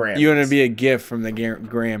watched the Grammys. You want to be a gift from the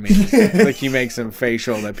Grammys. Like you make some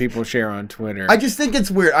facial that people share on Twitter. I just think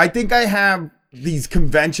it's weird. I think I have these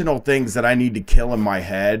conventional things that I need to kill in my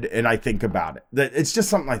head, and I think about it. That it's just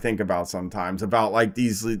something I think about sometimes, about like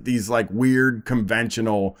these like weird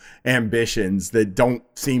conventional ambitions that don't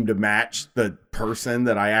seem to match the person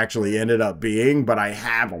that I actually ended up being, but I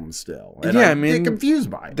have them still. And I get confused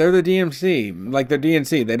by it. They're the DMC, like the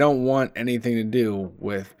DNC. They don't want anything to do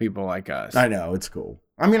with people like us. I know, it's cool.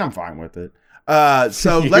 I mean, I'm fine with it.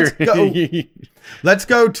 So let's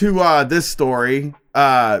go to this story.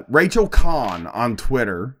 Rachel Kahn on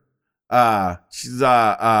Twitter. She's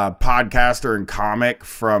a podcaster and comic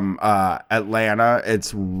from Atlanta.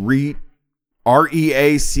 It's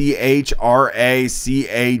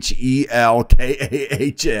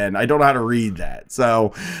ReachRachelKahn. I don't know how to read that,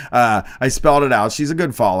 so I spelled it out. She's a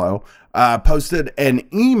good follow. Posted an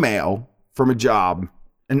email from a job,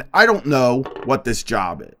 and I don't know what this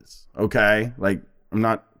job is. Okay, like I'm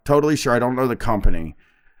not totally sure. I don't know the company,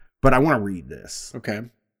 but I want to read this. Okay.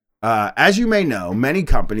 As you may know, many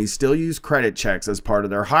companies still use credit checks as part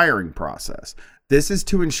of their hiring process. This is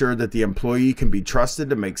to ensure that the employee can be trusted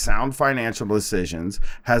to make sound financial decisions,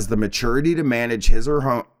 has the maturity to manage his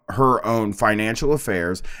or her own financial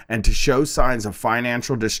affairs and to show signs of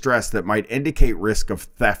financial distress that might indicate risk of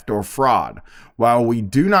theft or fraud. While we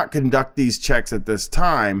do not conduct these checks at this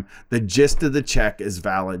time, the gist of the check is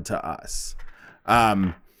valid to us.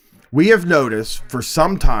 We have noticed for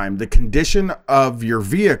some time the condition of your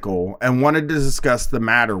vehicle and wanted to discuss the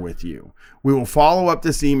matter with you. We will follow up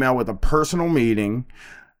this email with a personal meeting,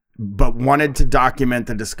 but wanted to document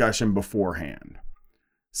the discussion beforehand.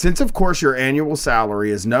 Since, of course, your annual salary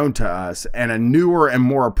is known to us and a newer and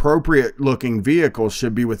more appropriate looking vehicle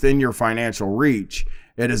should be within your financial reach,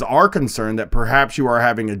 it is our concern that perhaps you are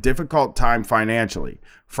having a difficult time financially.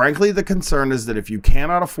 Frankly, the concern is that if you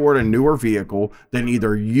cannot afford a newer vehicle, then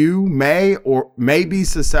either you may be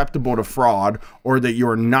susceptible to fraud or that you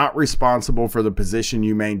are not responsible for the position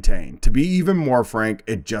you maintain. To be even more frank,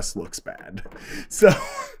 it just looks bad. So,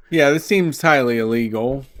 yeah, this seems highly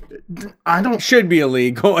illegal. Should be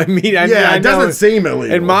illegal. I mean, it doesn't seem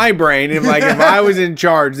illegal. In my brain, if I was in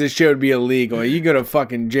charge, this shit would be illegal. You go to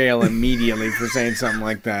fucking jail immediately for saying something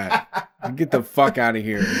like that. Get the fuck out of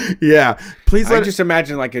here. Yeah. Please I just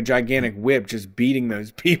imagine like a gigantic whip just beating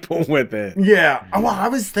those people with it. Yeah. Well, I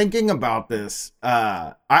was thinking about this.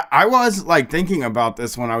 I was like thinking about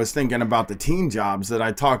this when I was thinking about the teen jobs that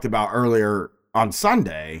I talked about earlier on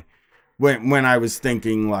Sunday when I was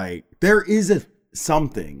thinking like there is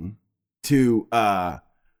something to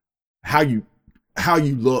how you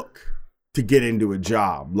look to get into a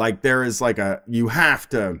job. Like there is like you have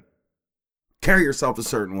to carry yourself a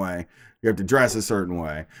certain way. You have to dress a certain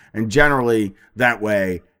way. And generally that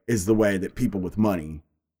way is the way that people with money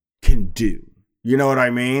can do. You know what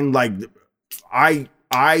I mean? Like I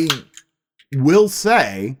will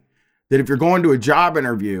say that if you're going to a job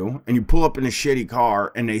interview and you pull up in a shitty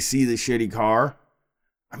car and they see the shitty car,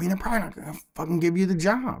 I mean, they're probably not going to fucking give you the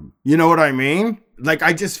job. You know what I mean? Like,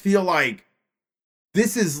 I just feel like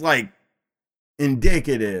this is like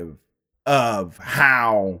indicative of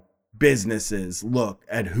how businesses look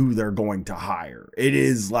at who they're going to hire. It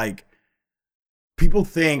is like people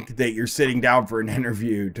think that you're sitting down for an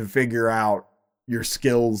interview to figure out your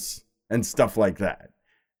skills and stuff like that.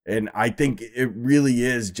 And I think it really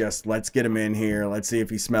is just, let's get him in here. Let's see if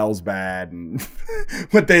he smells bad and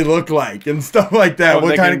what they look like and stuff like that. Well,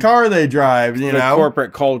 what kind of car they drive, you know?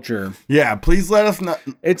 Corporate culture. Yeah, please let us know.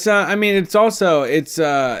 It's, I mean, it's also, it's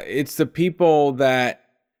the people that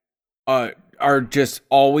are just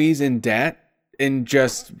always in debt and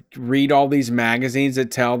just read all these magazines that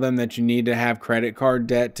tell them that you need to have credit card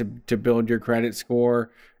debt to build your credit score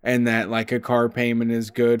and that like a car payment is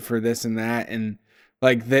good for this and that. And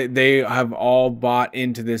like they have all bought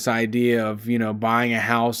into this idea of, you know, buying a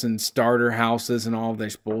house and starter houses and all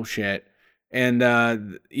this bullshit.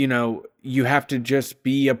 And, you know, you have to just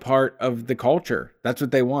be a part of the culture. That's what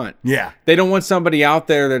they want. Yeah. They don't want somebody out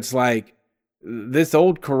there that's like, this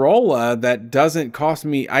old Corolla that doesn't cost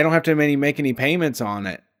me, I don't have to make any payments on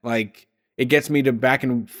it. Like it gets me to back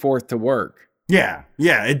and forth to work. Yeah,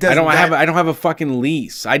 yeah, it does. I don't have a fucking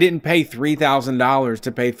lease. I didn't pay $3,000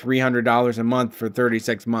 to pay $300 a month for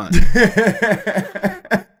 36 months.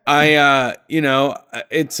 You know,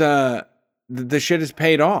 it's the shit is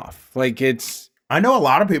paid off. Like it's. I know a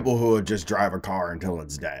lot of people who would just drive a car until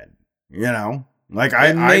it's dead. You know, like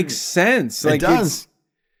it makes sense. Like it does.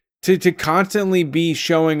 To constantly be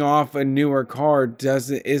showing off a newer car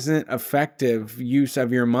isn't effective use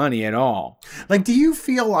of your money at all. Like, do you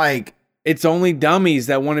feel like it's only dummies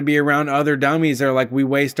that want to be around other dummies? They're like, we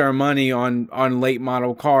waste our money on late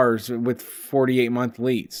model cars with 48-month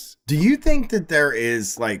lease. Do you think that there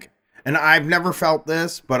is like, and I've never felt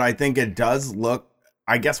this, but I think it does look,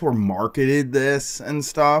 I guess we're marketed this and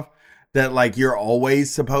stuff, that like you're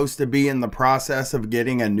always supposed to be in the process of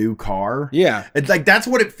getting a new car. Yeah. It's like, that's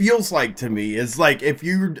what it feels like to me. It's like, if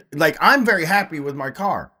you like, I'm very happy with my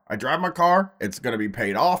car. I drive my car. It's going to be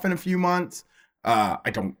paid off in a few months. I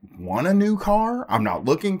don't want a new car. I'm not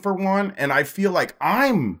looking for one. And I feel like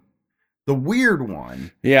I'm the weird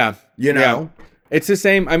one. Yeah. You know, yeah. It's the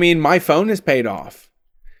same. I mean, my phone is paid off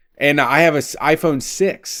and I have an iPhone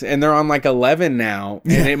 6 and they're on like 11 now.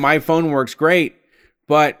 And my phone works great.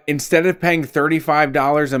 But instead of paying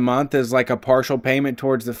 $35 a month as like a partial payment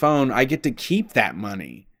towards the phone, I get to keep that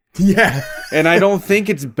money. Yeah. And I don't think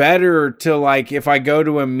it's better to like, if I go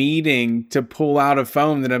to a meeting to pull out a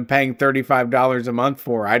phone that I'm paying $35 a month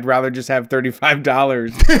for, I'd rather just have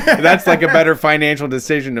 $35. That's like a better financial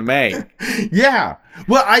decision to make. Yeah.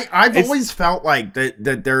 Well, I've always felt like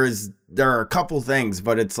that there are a couple things,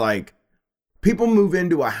 but it's like people move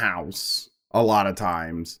into a house a lot of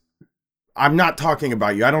times. I'm not talking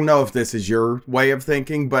about you. I don't know if this is your way of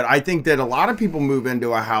thinking, but I think that a lot of people move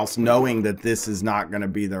into a house knowing that this is not going to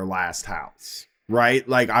be their last house, right?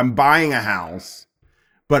 Like, I'm buying a house,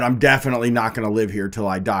 but I'm definitely not going to live here till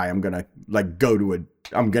I die. I'm going to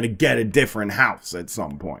I'm going to get a different house at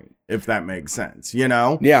some point, if that makes sense, you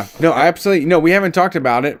know? Yeah, no, absolutely. No, we haven't talked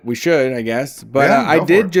about it. We should, I guess. But I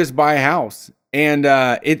did just buy a house, and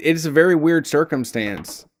it's a very weird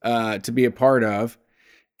circumstance to be a part of.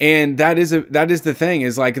 And that is the thing,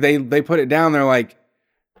 is like they put it down. They're like,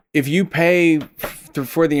 if you pay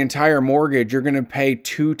for the entire mortgage, you're going to pay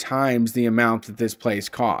 2 times the amount that this place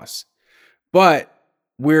costs. But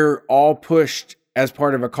we're all pushed as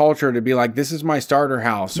part of a culture to be like, this is my starter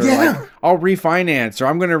house, or like, I'll refinance, or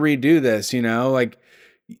I'm going to redo this, you know, like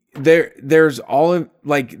there's all of,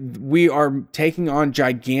 like, we are taking on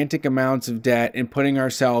gigantic amounts of debt and putting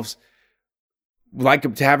ourselves,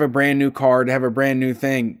 like, to have a brand new car, to have a brand new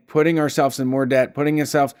thing, putting ourselves in more debt, putting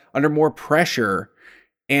ourselves under more pressure.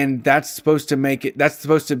 And that's supposed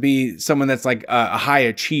to be someone that's like a high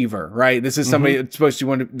achiever, right? This is somebody that's supposed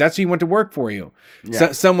to that's who you want to work for you.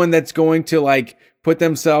 Yeah. Someone that's going to like put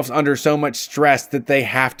themselves under so much stress that they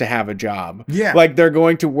have to have a job. Yeah. Like, they're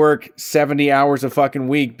going to work 70 hours a fucking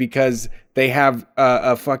week because they have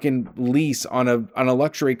a fucking lease on a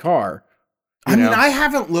luxury car. I mean, I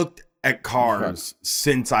haven't looked at cars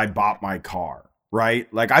since I bought my car,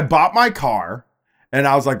 right? Like, I bought my car and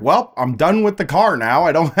I was like, well, I'm done with the car now.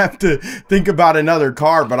 I don't have to think about another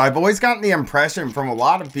car. But I've always gotten the impression from a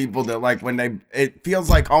lot of people that, like, it feels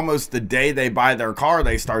like almost the day they buy their car,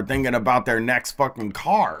 they start thinking about their next fucking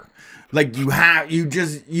car. Like, you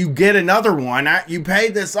get another one, you pay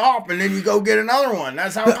this off, and then you go get another one.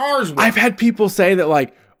 That's how cars work. I've had people say that,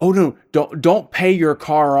 like, oh no, don't pay your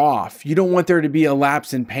car off. You don't want there to be a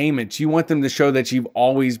lapse in payments. You want them to show that you've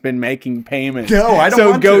always been making payments. No, I don't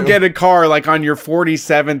want to. So go get a car like on your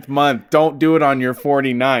 47th month. Don't do it on your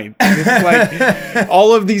 49th. It's like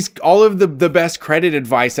all of the best credit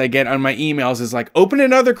advice I get on my emails is like, open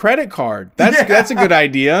another credit card. That's a good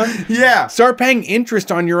idea. Yeah. Start paying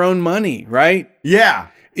interest on your own money, right? Yeah.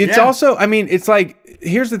 It's also, I mean, it's like,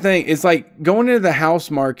 here's the thing. It's like going into the house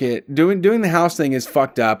market, doing the house thing is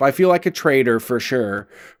fucked up. I feel like a trader for sure.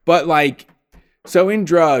 But like, so in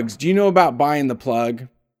drugs, do you know about buying the plug?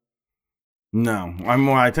 No,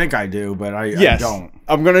 I think I do, but I don't.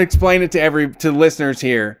 I'm going to explain it to listeners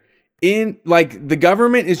here. In like, the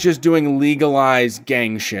government is just doing legalized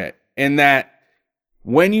gang shit, in that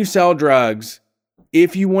when you sell drugs,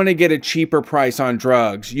 if you want to get a cheaper price on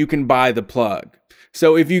drugs, you can buy the plug.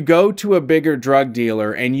 So if you go to a bigger drug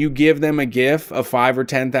dealer and you give them a gift of $5,000 or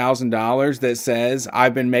 $10,000 that says,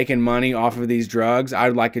 I've been making money off of these drugs,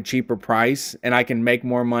 I'd like a cheaper price and I can make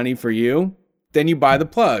more money for you, then you buy the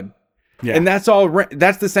plug. Yeah. And that's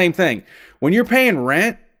the same thing. When you're paying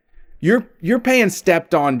rent, you're paying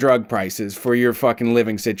stepped on drug prices for your fucking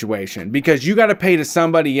living situation, because you got to pay to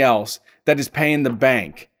somebody else that is paying the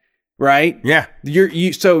bank. Right? Yeah.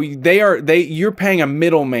 You're paying a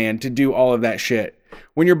middleman to do all of that shit.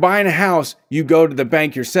 When you're buying a house, you go to the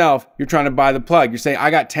bank yourself. You're trying to buy the plug. You say, I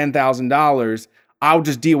got $10,000. I'll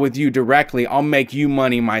just deal with you directly. I'll make you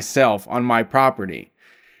money myself on my property.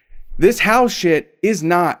 This house shit is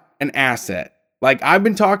not an asset. Like, I've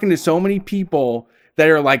been talking to so many people that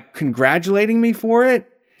are like congratulating me for it,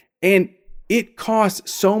 and it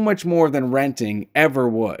costs so much more than renting ever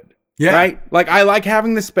would. Yeah. Right? Like, I like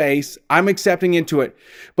having the space. I'm accepting into it.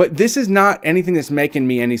 But this is not anything that's making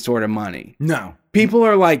me any sort of money. No. People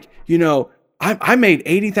are like, you know, I made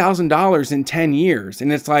 $80,000 in 10 years.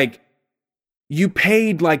 And it's like, you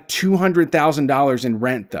paid like $200,000 in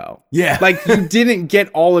rent, though. Yeah. Like, you didn't get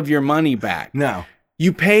all of your money back. No.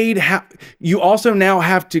 You paid, you also now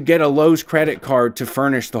have to get a Lowe's credit card to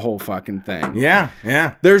furnish the whole fucking thing. Yeah.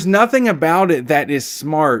 Yeah. There's nothing about it that is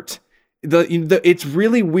smart. It's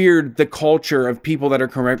really weird, the culture of people that are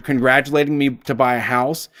congratulating me to buy a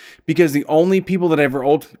house, because the only people that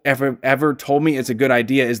ever told me it's a good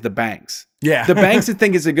idea is the banks. Yeah. The banks that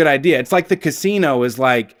think it's a good idea. It's like the casino is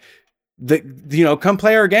like, come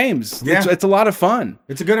play our games. Yeah. It's a lot of fun.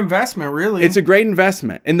 It's a good investment, really. It's a great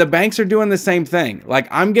investment. And the banks are doing the same thing. Like,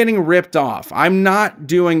 I'm getting ripped off. I'm not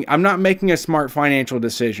making a smart financial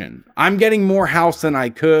decision. I'm getting more house than I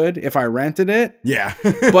could if I rented it. Yeah.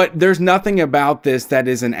 But there's nothing about this that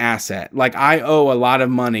is an asset. Like, I owe a lot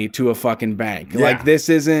of money to a fucking bank. Yeah. Like, this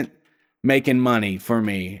isn't making money for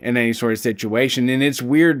me in any sort of situation. And it's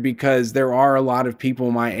weird, because there are a lot of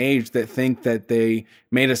people my age that think that they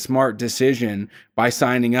made a smart decision by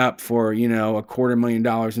signing up for,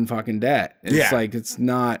 $250,000 in fucking debt. It's like, it's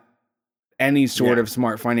not any sort of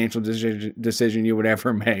smart financial decision you would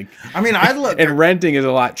ever make. I mean, I look and renting is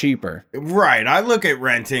a lot cheaper. Right. I look at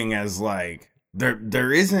renting as like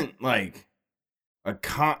there isn't like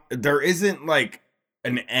there isn't like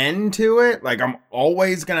an end to it. Like I'm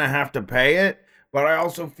always gonna have to pay it. But I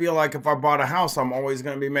also feel like if I bought a house, I'm always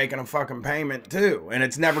going to be making a fucking payment too. And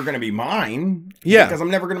it's never going to be mine. Yeah. Because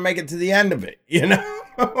I'm never going to make it to the end of it, you know?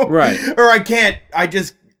 Right. Or a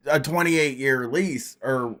 28-year lease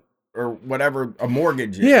or whatever a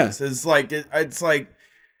mortgage is. Yeah. It's like, it's like,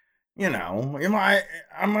 you know,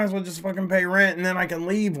 I might as well just fucking pay rent and then I can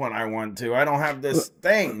leave when I want to. I don't have this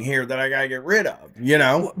thing here that I gotta get rid of, you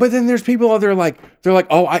know? But then there's people out there they're like,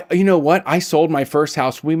 oh, you know what? I sold my first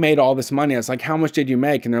house. We made all this money. I was like, how much did you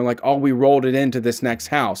make? And they're like, oh, we rolled it into this next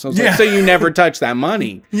house. I was like, so you never touched that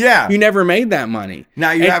money. Yeah. You never made that money.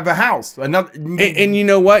 Now you have a house. And you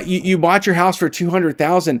know what? You bought your house for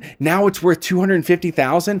 $200,000. Now it's worth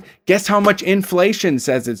 $250,000. Guess how much inflation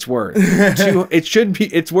says it's worth?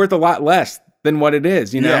 It's worth a lot less than what it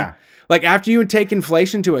is, you know? Yeah. Like after you take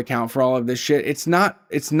inflation into account for all of this shit, it's not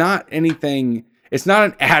anything. It's not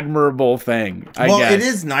an admirable thing, I guess. Well, it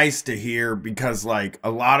is nice to hear because like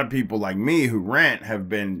a lot of people like me who rent have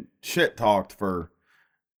been shit talked for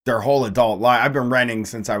their whole adult life. I've been renting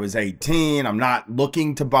since I was 18. I'm not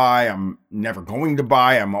looking to buy. I'm never going to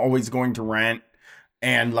buy. I'm always going to rent.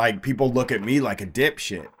 And like people look at me like a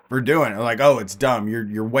dipshit for doing it. Like, oh, it's dumb.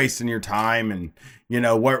 You're wasting your time and you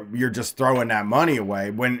know what? You're just throwing that money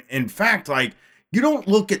away. When in fact, like you don't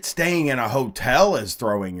look at staying in a hotel as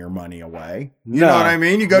throwing your money away. You know what I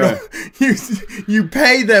mean? You go to you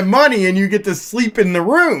pay them money and you get to sleep in the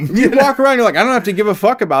room. You walk around, you're like, I don't have to give a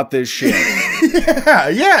fuck about this shit.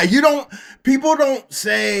 Yeah. People don't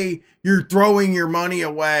say you're throwing your money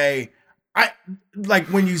away. Like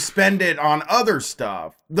when you spend it on other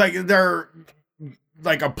stuff, like they're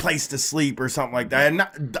like a place to sleep or something like that.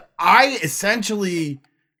 And I essentially,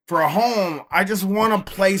 for a home, I just want a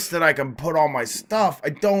place that I can put all my stuff.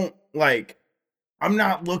 I'm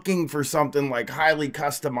not looking for something like highly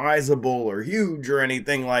customizable or huge or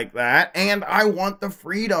anything like that. And I want the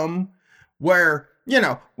freedom where, you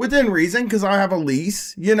know, within reason, because I have a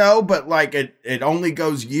lease, you know, but like it only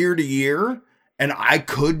goes year to year. And I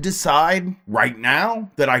could decide right now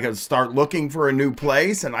that I could start looking for a new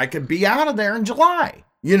place and I could be out of there in July,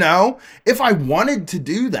 you know, if I wanted to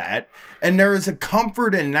do that. And there is a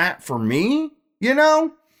comfort in that for me, you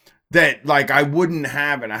know, that like I wouldn't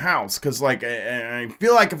have in a house. Cause like, I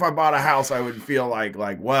feel like if I bought a house, I would feel like,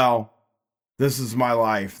 well, this is my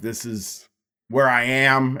life. This is where I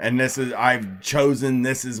am. And I've chosen,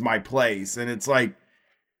 this is my place. And it's like,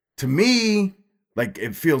 to me, like,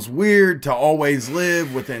 it feels weird to always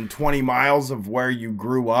live within 20 miles of where you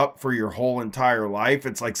grew up for your whole entire life.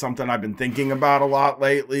 It's like something I've been thinking about a lot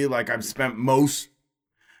lately. Like I've spent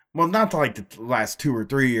not like the last 2 or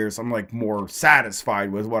 3 years. I'm like more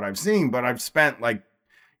satisfied with what I've seen, but I've spent like,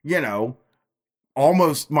 you know,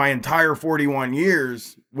 almost my entire 41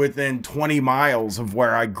 years within 20 miles of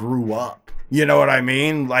where I grew up. You know what I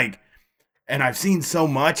mean? Like, and I've seen so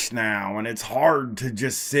much now, and it's hard to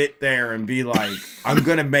just sit there and be like, I'm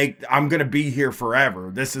going to be here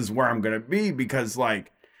forever. This is where I'm going to be, because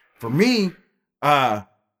like, for me, I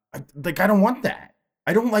don't want that.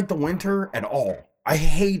 I don't like the winter at all. I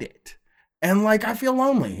hate it. And like, I feel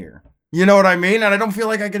lonely here. You know what I mean? And I don't feel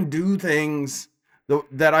like I can do things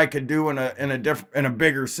that I could do in a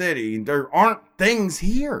bigger city. There aren't things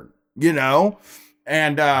here, you know?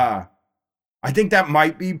 And, I think that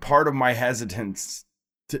might be part of my hesitance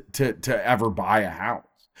to ever buy a house.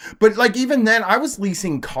 But like, even then I was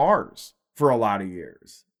leasing cars for a lot of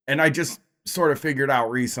years. And I just sort of figured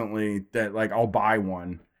out recently that like, I'll buy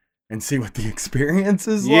one and see what the experience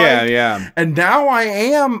is like. Yeah. And now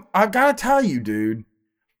I've got to tell you, dude,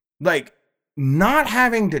 like not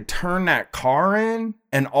having to turn that car in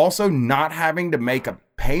and also not having to make a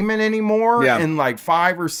payment anymore in like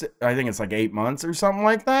 5 or 6, I think it's like 8 months or something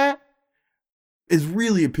like that, is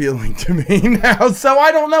really appealing to me now. So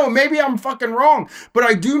I don't know. Maybe I'm fucking wrong. But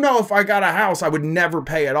I do know if I got a house, I would never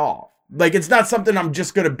pay it off. Like, it's not something I'm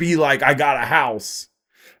just going to be like, I got a house.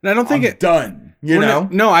 And I don't think it's done. You know?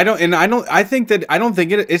 No, I don't. And I don't think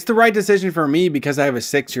it's the right decision for me because I have a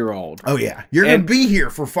 6-year-old. Oh, yeah. You're going to be here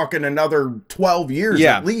for fucking another 12 years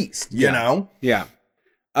at least, you know? Yeah.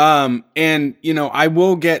 And, you know, I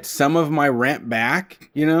will get some of my rent back,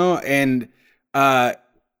 you know, and,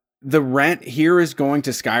 the rent here is going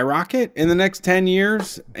to skyrocket in the next 10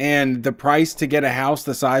 years. And the price to get a house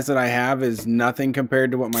the size that I have is nothing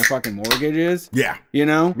compared to what my fucking mortgage is. Yeah. You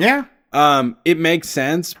know? Yeah. It makes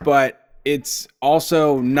sense, but it's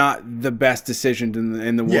also not the best decision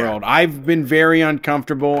in the Yeah. world. I've been very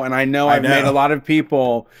uncomfortable, and I know I've made a lot of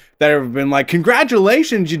people that have been like,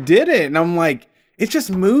 congratulations, you did it. And I'm like, it's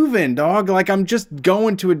just moving, dog. Like, I'm just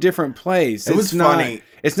going to a different place. It was funny.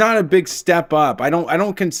 It's not a big step up. I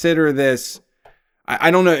don't consider this.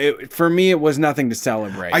 I don't know. For me, it was nothing to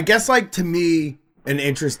celebrate. I guess, like, to me, an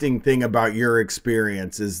interesting thing about your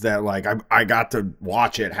experience is that, like, I got to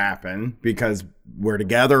watch it happen because we're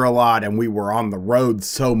together a lot and we were on the road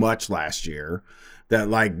so much last year that,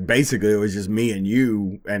 like, basically it was just me and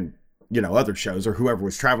you and, you know, other shows or whoever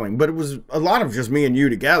was traveling. But it was a lot of just me and you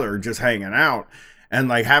together just hanging out and,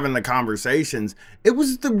 like, having the conversations. It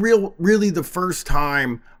was really the first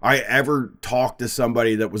time I ever talked to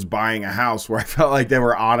somebody that was buying a house where I felt like they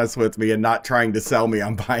were honest with me and not trying to sell me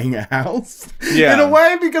on buying a house. Yeah. In a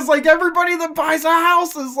way, because, like, everybody that buys a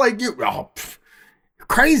house is like, you're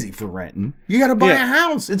crazy for renting. You got to buy a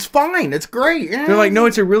house. It's fine. It's great. Yeah. They're like, no,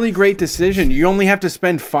 it's a really great decision. You only have to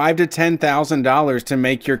spend $5,000 to $10,000 to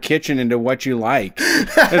make your kitchen into what you like.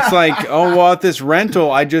 It's like, oh, well, at this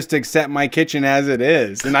rental, I just accept my kitchen as it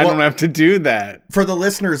is, and I don't have to do that. For the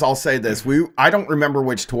listeners, I'll say this: I don't remember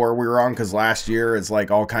which tour we were on because last year it's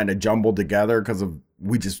like all kind of jumbled together because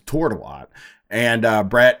we just toured a lot. And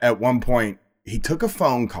Brett, at one point, he took a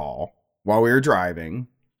phone call while we were driving.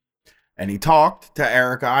 And he talked to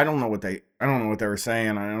Erica. I don't know what they were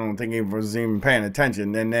saying. I don't think he was even paying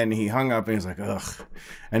attention. And then he hung up and he's like, ugh.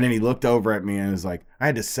 And then he looked over at me and was like, I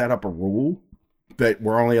had to set up a rule that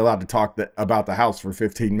we're only allowed to talk about the house for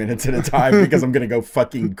 15 minutes at a time because I'm going to go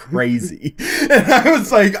fucking crazy. And I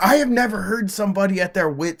was like, I have never heard somebody at their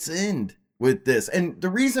wit's end with this. And the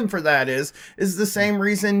reason for that is the same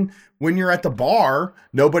reason when you're at the bar,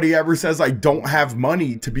 nobody ever says, I don't have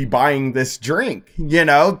money to be buying this drink. You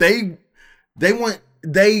know, they want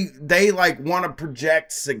to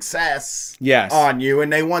project success on you,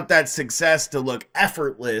 and they want that success to look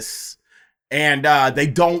effortless, and they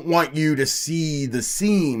don't want you to see the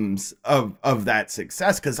seams of that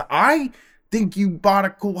success. Because I think you bought a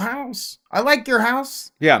cool house. I like your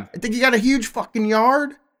house. Yeah. I think you got a huge fucking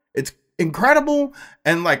yard. It's incredible,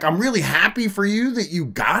 and, like, I'm really happy for you that you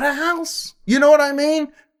got a house. You know what I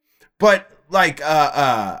mean? But, like,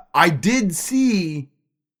 I did see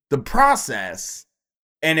the process,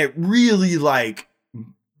 and it really, like,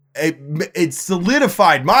 it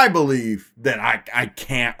solidified my belief that I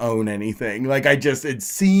can't own anything. Like, it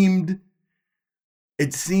seemed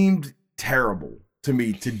terrible to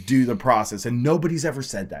me to do the process, and nobody's ever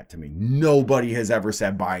said that to me. Nobody has ever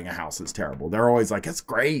said buying a house is terrible. They're always like, it's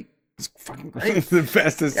great. It's fucking great. It's the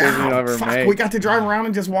best decision you'll ever make. We got to drive around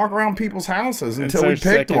and just walk around people's houses until we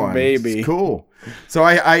picked one. Baby. It's cool. So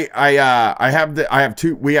we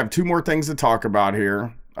have two more things to talk about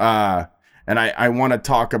here. And I want to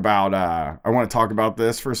talk about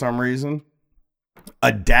this for some reason.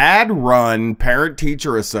 A dad-run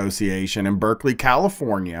parent-teacher association in Berkeley,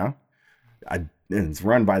 California. It's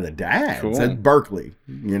run by the dads. Cool. At Berkeley.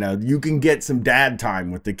 You know, you can get some dad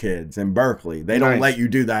time with the kids in Berkeley. They don't let you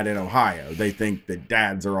do that in Ohio. They think that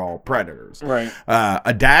dads are all predators. Right.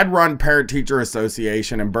 A dad-run parent-teacher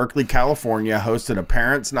association in Berkeley, California hosted a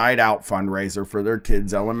Parents' Night Out fundraiser for their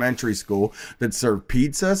kids' elementary school that served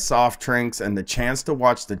pizza, soft drinks, and the chance to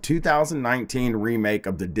watch the 2019 remake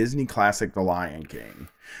of the Disney classic The Lion King.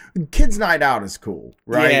 Kids' Night Out is cool,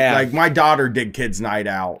 right? Yeah. Like, my daughter did Kids' Night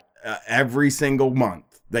Out. Every single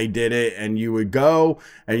month they did it, and you would go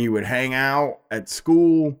and you would hang out at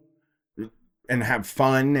school and have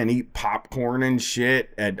fun and eat popcorn and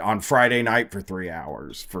shit on Friday night for 3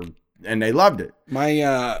 hours and they loved it.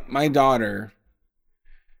 My daughter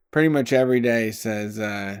pretty much every day says,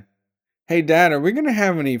 hey, Dad, are we going to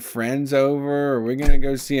have any friends over? Are we going to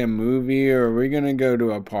go see a movie? Or are we going to go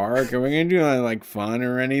to a park? Are we going to do like fun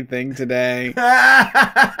or anything today?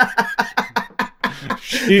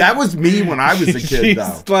 That was me when I was a kid,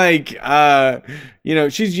 though. She's like,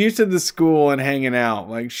 she's used to the school and hanging out.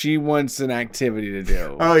 Like, she wants an activity to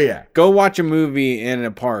do. Oh, yeah. Go watch a movie in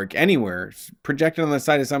a park, anywhere. Project it on the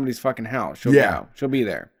side of somebody's fucking house. She'll go. She'll be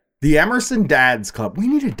there. The Emerson Dads Club. We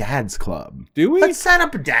need a dads club. Do we? Let's set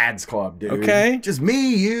up a dads club, dude. Okay. Just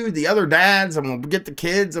me, you, the other dads, and we'll get the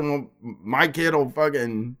kids, and my kid will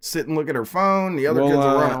fucking sit and look at her phone. The other kids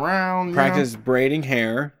will run around. Practice braiding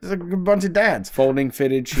hair. There's a bunch of dads. Folding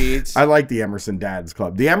fitted sheets. I like the Emerson Dads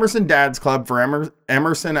Club. The Emerson Dads Club for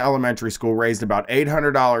Emerson Elementary School raised about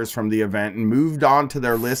 $800 from the event and moved on to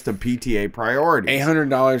their list of PTA priorities.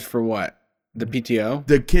 $800 for what? The PTO?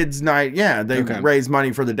 The kids' night, yeah, they Okay. raise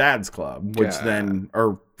money for the dad's club, which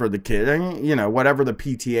or for the kid, you know, whatever the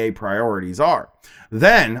PTA priorities are.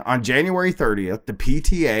 Then on January 30th, the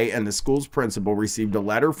PTA and the school's principal received a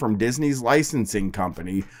letter from Disney's licensing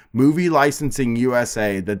company, Movie Licensing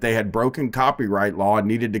USA, that they had broken copyright law and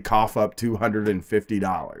needed to cough up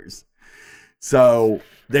 $250. So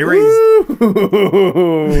they raised,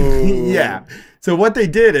 yeah. So what they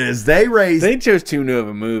did is they chose too new of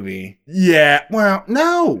a movie. Yeah, well,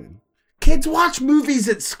 no. Kids watch movies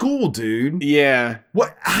at school, dude. Yeah.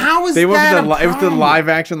 What? How is They went that? with it was the live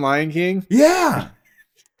action Lion King. Yeah.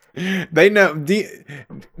 They know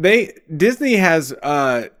Disney has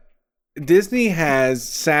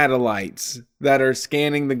satellites that are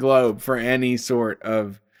scanning the globe for any sort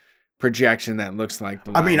of projection that looks like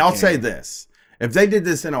the Lion I mean, I'll King. say this. If they did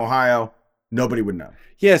this in Ohio, nobody would know.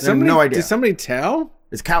 Yeah, They have no idea. Did somebody tell?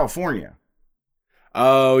 It's California.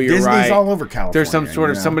 Oh, you're Disney's right. all over California. There's some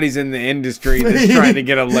sort of you know? somebody's in the industry that's trying to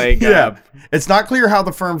get a leg up. It's not clear how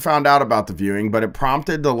the firm found out about the viewing, but it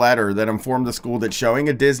prompted the letter that informed the school that showing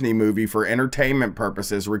a Disney movie for entertainment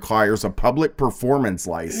purposes requires a public performance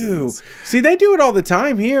Ew. license. See, they do it all the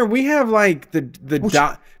time here. We have like they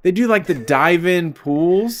do like the dive-in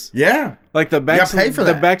pools. Yeah. Like the gotta pay for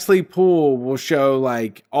that. Bexley pool will show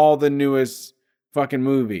like all the newest fucking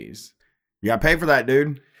movies. You gotta pay for that,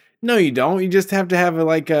 dude. No, you don't. You just have to have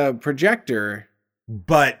a projector.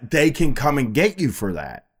 But they can come and get you for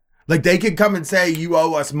that. Like they could come and say you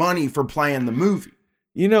owe us money for playing the movie.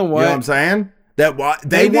 You know what? You know what I'm saying? They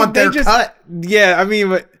want their cut. Yeah, I mean,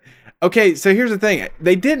 but okay. So here's the thing: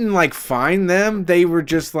 they didn't like fine them. They were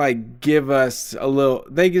just like give us a little.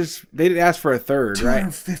 They asked for a third, right?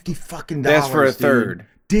 $250 fucking. They asked for a third.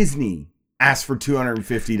 Disney asked for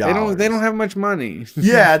 $250. They don't have much money.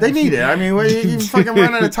 Yeah, they need it. I mean, you fucking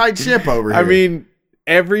running a tight ship over here. I mean,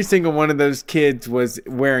 every single one of those kids was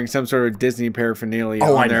wearing some sort of Disney paraphernalia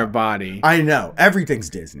on their body. I know. Everything's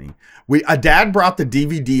Disney. A dad brought the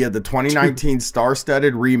DVD of the 2019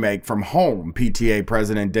 star-studded remake from home, PTA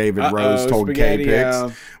President David Rose told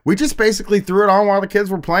K-Pix. We just basically threw it on while the kids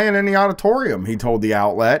were playing in the auditorium, he told the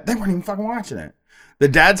outlet. They weren't even fucking watching it. The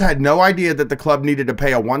dads had no idea that the club needed to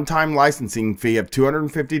pay a one-time licensing fee of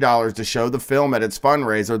 $250 to show the film at its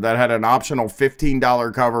fundraiser that had an optional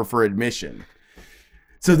 $15 cover for admission.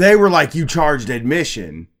 So they were like, you charged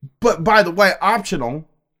admission. But by the way, optional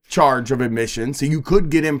charge of admission. So you could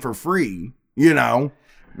get in for free, you know.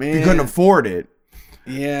 Man. You couldn't afford it.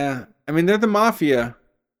 Yeah. I mean, they're the mafia.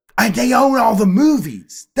 And they own all the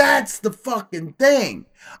movies. That's the fucking thing.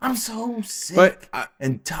 I'm so sick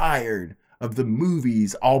and tired of the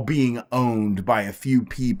movies all being owned by a few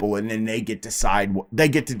people, and then they get to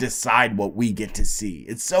decide what we get to see.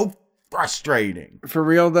 It's so frustrating. For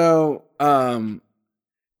real though,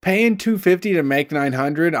 paying $250 to make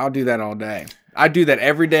 $900, I'll do that all day. I do that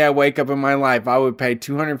every day I wake up in my life. I would pay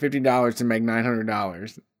 $250 to make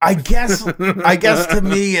 $900. I guess to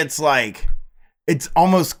me it's like it's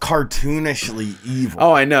almost cartoonishly evil.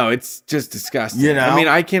 Oh, I know. It's just disgusting. You know? I mean,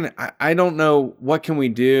 I don't know what can we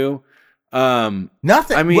do.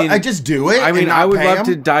 Nothing. I mean, I just do it. I mean, and not I would pay love 'em.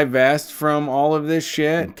 to divest from all of this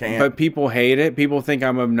shit, You can't. but people hate it. People think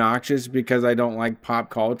I'm obnoxious because I don't like pop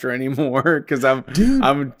culture anymore because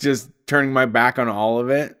I'm just turning my back on all of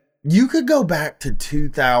it. You could go back to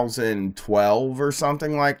 2012 or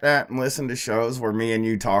something like that and listen to shows where me and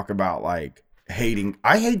you talk about like hating.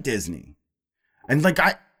 I hate Disney. And like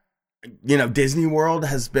Disney World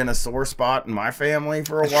has been a sore spot in my family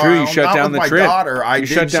for a while. True, you shut Not down with the my trip. daughter. I You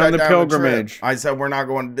did shut down the trip. pilgrimage. I said we're not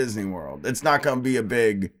going to Disney World. It's not going to be a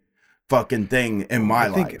big fucking thing in my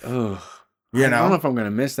life. Ugh. You I don't know know, if I'm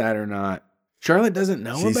gonna miss that or not. Charlotte doesn't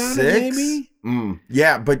know she's about 6. it, maybe.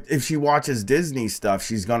 Yeah, but if she watches Disney stuff,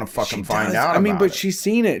 she's gonna fucking find out. I mean, about but it. she's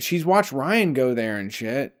seen it. She's watched Ryan go there and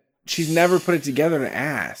shit. She's never put it together to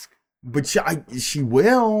ask. But she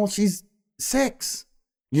will. She's 6.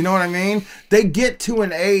 You know what I mean? They get to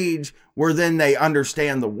an age where then they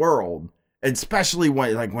understand the world, especially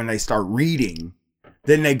when they start reading.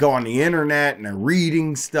 Then they go on the internet and they're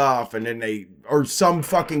reading stuff, and then or some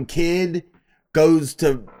fucking kid goes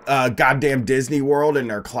to goddamn Disney World in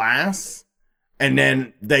their class, and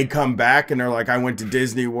then they come back and they're like, I went to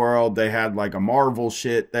Disney World. They had like a Marvel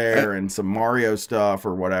shit there and some Mario stuff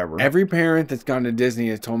or whatever. Every parent that's gone to Disney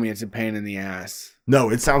has told me it's a pain in the ass. No,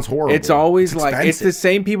 it sounds horrible. It's always like, it's expensive. the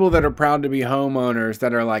same people that are proud to be homeowners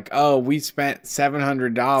that are like, oh, we spent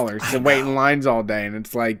 $700 to wait in lines all day. And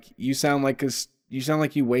it's like, you sound like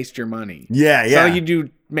you waste your money. Yeah, It's yeah. not like you do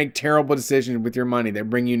make terrible decisions with your money that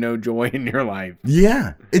bring you no joy in your life.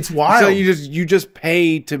 Yeah, it's wild. So you just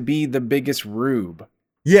pay to be the biggest rube.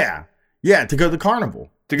 Yeah. Yeah, to go to the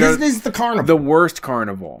carnival. Disney's the carnival. The worst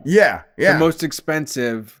carnival. Yeah. The most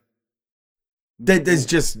expensive. That is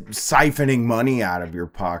just siphoning money out of your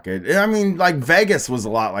pocket. I mean, like Vegas was a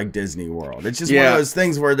lot like Disney World. It's just one of those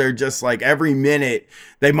things where they're just like every minute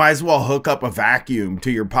they might as well hook up a vacuum to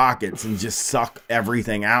your pockets and just suck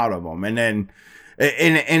everything out of them. And then,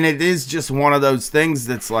 and it is just one of those things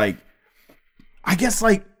that's like, I guess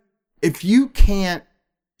like if you can't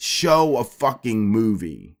show a fucking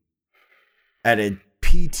movie at a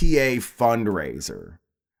PTA fundraiser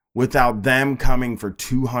without them coming for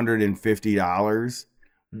 $250,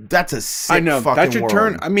 that's a sick I know fucking that should world.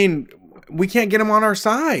 turn. I mean, we can't get them on our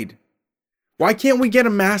side. Why can't we get a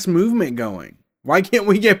mass movement going? Why can't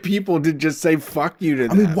we get people to just say "fuck you" to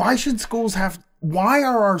them? I mean, why should schools have? Why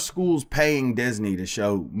are our schools paying Disney to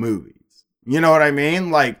show movies? You know what I mean?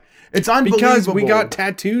 Like, it's unbelievable. Because we got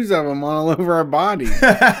tattoos of them all over our body.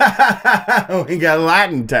 We got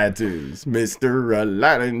Latin tattoos, Mr.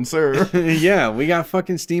 Aladdin, sir. Yeah, we got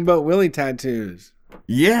fucking Steamboat Willie tattoos.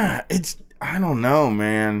 Yeah, I don't know,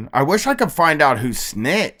 man. I wish I could find out who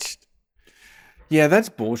snitched. Yeah, that's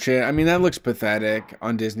bullshit. I mean, that looks pathetic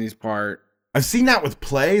on Disney's part. I've seen that with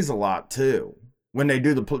plays a lot too. When they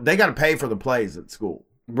do they got to pay for the plays at school.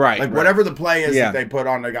 Right. Like whatever the play is Yeah. that they put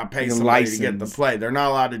on, they got to pay Like a somebody to get the license. play. They're not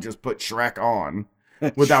allowed to just put Shrek on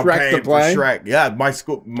without Shrek paying the play? for Shrek. Yeah,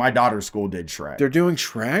 my daughter's school did Shrek. They're doing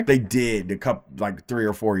Shrek? They did a couple, like 3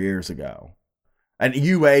 or 4 years ago. And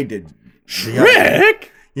UA did. Shrek?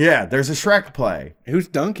 Yeah, there's a Shrek play. Who's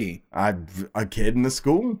Donkey? A kid in the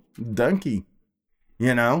school, Donkey.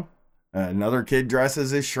 You know, another kid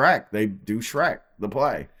dresses as Shrek. They do Shrek, the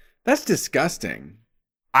play. That's disgusting.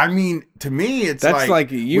 I mean, to me, it's That's like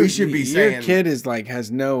we should be saying your kid is like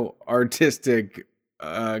has no artistic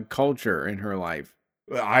culture in her life.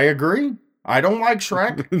 I agree. I don't like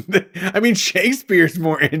Shrek. I mean, Shakespeare's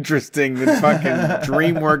more interesting than fucking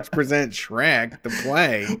DreamWorks presents Shrek, the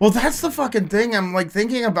play. Well, that's the fucking thing. I'm like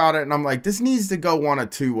thinking about it and I'm like, this needs to go one of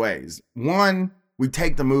two ways. One, we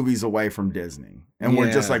take the movies away from Disney. And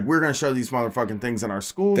we're just Yeah. like, we're going to show these motherfucking things in our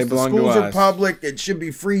schools. They The belong to schools are us. public. It should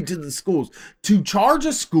be free to the schools. To charge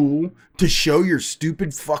a school to show your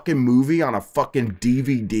stupid fucking movie on a fucking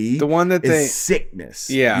DVD The one that is they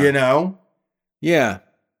sickness. Yeah. You know? Yeah.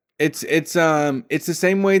 It's the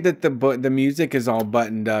same way that the music is all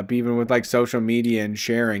buttoned up, even with like social media and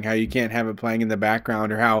sharing, how you can't have it playing in the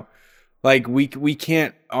background, or how like we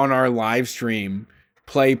can't on our live stream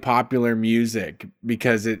play popular music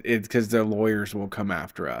because because the lawyers will come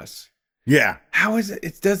after us. Yeah. How is it?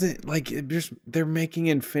 It doesn't like they're making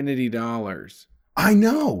infinity dollars. I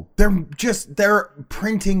know. They're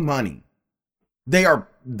printing money.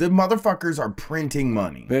 The motherfuckers are printing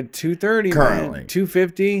money. But $230 Currently.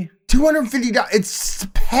 $250. $250. It's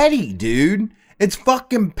petty, dude. It's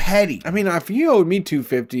fucking petty. I mean, if you owed me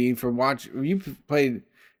 $250 for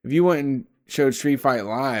if you went and showed Street Fight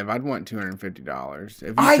Live, I'd want $250.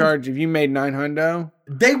 If you made $900,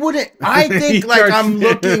 They wouldn't. I think like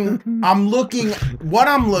what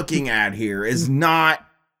I'm looking at here is not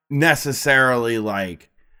necessarily like,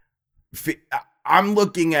 I'm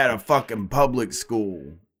looking at a fucking public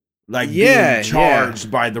school. Like being charged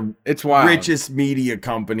by the it's wild. richest media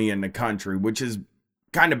company in the country, which is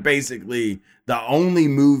kind of basically the only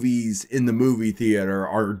movies in the movie theater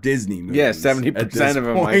are Disney movies. Yeah, 70% of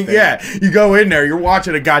them. I think. Yeah, you go in there, you're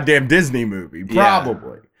watching a goddamn Disney movie,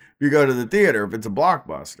 probably. If you go to the theater, if it's a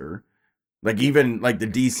blockbuster, like even like the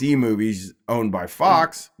DC movies owned by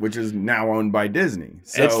Fox, which is now owned by Disney.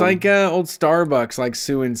 So, It's like old Starbucks, like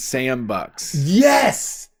suing Sam Bucks.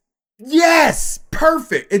 Yes,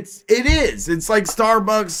 perfect. It is. It's like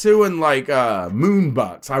Starbucks suing like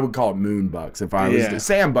Moonbucks. I would call it Moonbucks if I was. Yeah.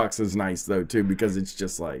 Sam Bucks is nice though too because it's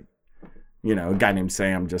just like, you know, a guy named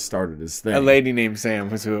Sam just started his thing. A lady named Sam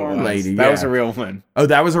was who it Or was. lady, that was yeah. a real one. Oh,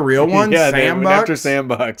 that was a real one. Yeah, they Sam went after Bucks. Sam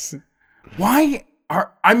Bucks. Why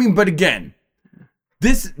are I mean, but again,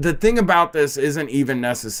 the thing about this isn't even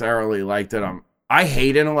necessarily like that I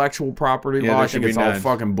hate intellectual property Yeah, law. there I should think be it's all none.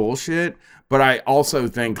 fucking bullshit. But I also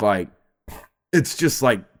think like it's just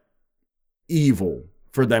like evil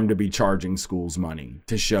for them to be charging schools money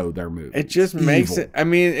to show their movies. It just makes Evil. it. I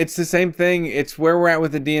mean, it's the same thing. It's where we're at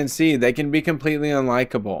with the DNC. They can be completely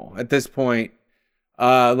unlikable at this point.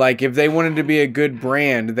 Like if they wanted to be a good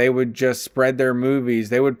brand, they would just spread their movies.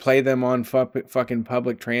 They would play them on fucking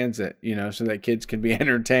public transit, you know, so that kids could be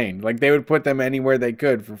entertained. Like they would put them anywhere they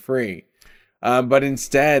could for free. But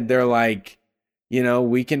instead, they're like, you know,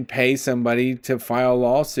 we can pay somebody to file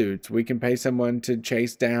lawsuits. We can pay someone to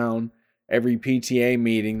chase down every PTA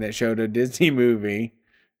meeting that showed a Disney movie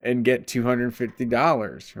and get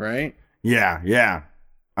 $250, right? Yeah.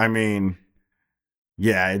 I mean,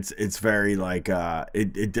 yeah, it's very like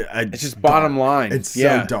it's just bottom line. It's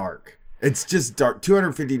so dark. It's just dark.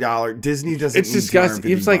 $250. Disney doesn't. It's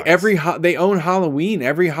disgusting. It's like they own Halloween.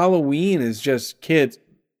 Every Halloween is just kids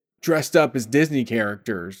dressed up as Disney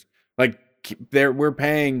characters. Like we're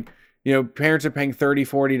paying, parents are paying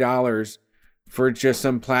 $30-$40 for just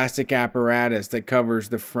some plastic apparatus that covers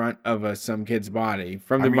the front of some kid's body.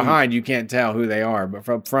 From behind, you can't tell who they are, but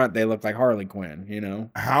from front, they look like Harley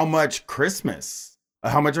Quinn. How much of Christmas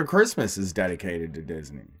is dedicated to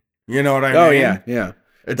Disney? You know what I mean? Oh yeah.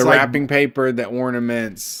 It's the wrapping paper, the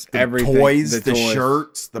ornaments, everything. Toys, the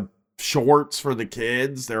shirts, the shorts for the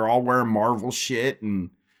kids. They're all wearing Marvel shit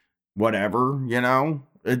and whatever,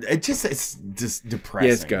 it's just depressing.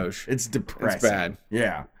 Yeah, it's gauche. It's depressing. It's bad.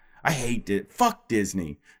 Yeah. I hate it. Fuck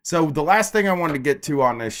Disney. So the last thing I wanted to get to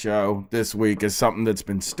on this show this week is something that's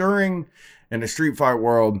been stirring in the Street Fight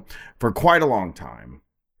world for quite a long time.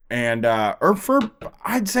 And, or for,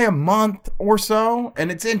 I'd say a month or so.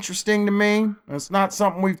 And it's interesting to me. It's not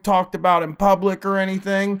something we've talked about in public or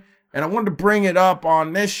anything. And I wanted to bring it up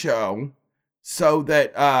on this show so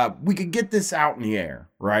that, we could get this out in the air,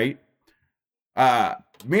 right?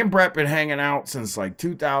 Me and Brett been hanging out since like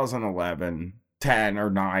 2011, 10 or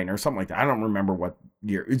 9 or something like that. I don't remember what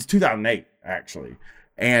year. It's 2008 actually.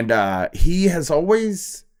 And he has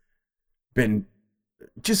always been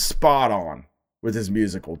just spot on with his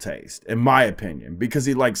musical taste, in my opinion, because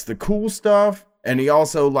he likes the cool stuff and he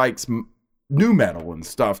also likes new metal and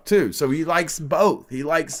stuff too. So he likes both. He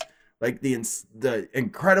likes like the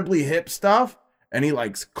incredibly hip stuff and he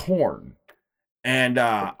likes Korn. And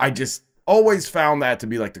I just always found that to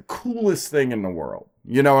be like the coolest thing in the world.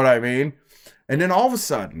 You know what I mean? And then all of a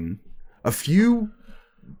sudden,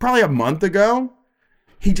 probably a month ago,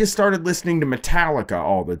 he just started listening to Metallica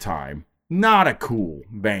all the time. Not a cool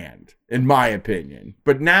band, in my opinion.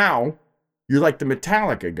 But now, you're like the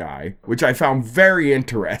Metallica guy, which I found very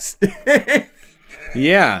interesting.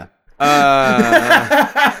 Yeah.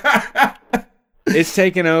 It's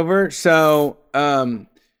taken over. So, part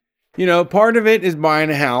of it is buying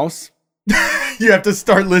a house. You have to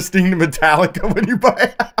start listening to Metallica when you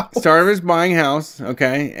buy a house. Start of it is buying a house,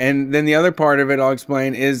 okay? And then the other part of it, I'll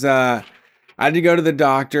explain, is I had to go to the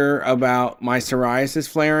doctor about my psoriasis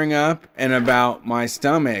flaring up and about my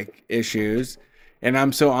stomach issues. And I'm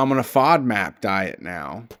on a FODMAP diet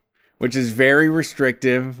now, which is very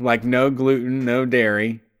restrictive, like no gluten, no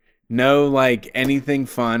dairy, no like anything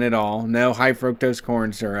fun at all, no high fructose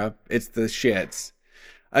corn syrup. It's the shits.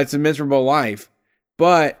 It's a miserable life.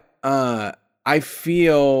 But I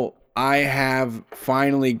feel I have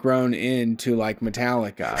finally grown into like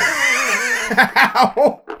Metallica.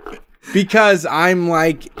 How? Because I'm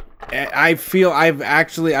like, I feel I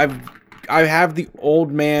have the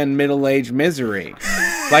old man middle-aged misery.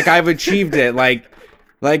 Like I've achieved it. Like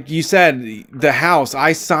you said, the house,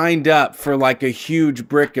 I signed up for like a huge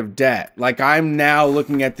brick of debt. Like I'm now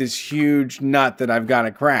looking at this huge nut that I've got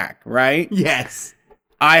to crack, right? Yes.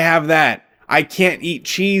 I have that. I can't eat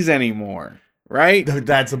cheese anymore. Right?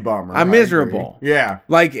 That's a bummer. I'm miserable. Yeah.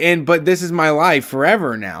 But this is my life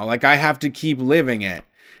forever now. Like I have to keep living it.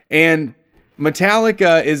 And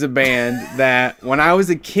Metallica is a band that when I was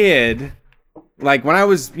a kid, like when I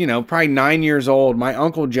was, probably 9 years old, my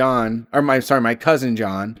cousin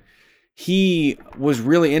John, he was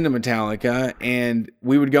really into Metallica and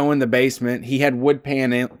we would go in the basement. He had wood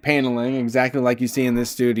paneling, exactly like you see in this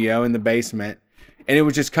studio in the basement. And it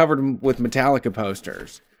was just covered with Metallica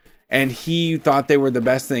posters. And he thought they were the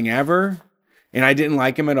best thing ever. And I didn't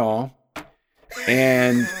like him at all.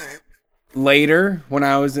 And later, when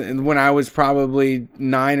I was probably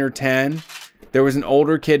 9 or 10, there was an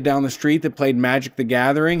older kid down the street that played Magic the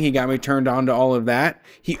Gathering. He got me turned on to all of that.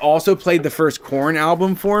 He also played the first Korn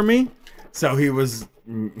album for me. So he was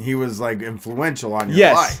like influential on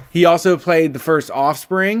your life. Yes. He also played the first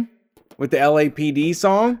Offspring with the LAPD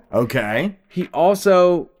song. Okay. He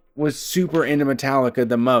also was super into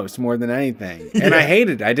Metallica more than anything. And I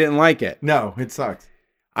hated it. I didn't like it. No, it sucks.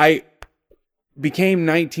 I became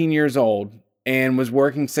 19 years old and was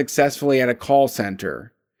working successfully at a call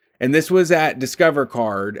center. And this was at Discover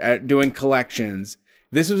Card, at doing collections.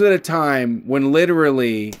 This was at a time when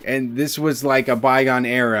literally, and this was like a bygone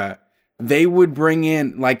era, they would bring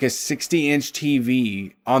in like a 60-inch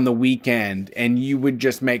TV on the weekend and you would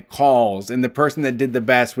just make calls and the person that did the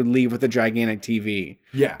best would leave with a gigantic TV.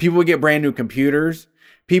 Yeah. People would get brand new computers.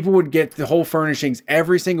 People would get the whole furnishings.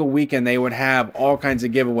 Every single weekend they would have all kinds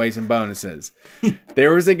of giveaways and bonuses.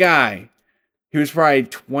 There was a guy who was probably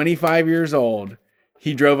 25 years old.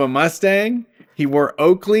 He drove a Mustang He wore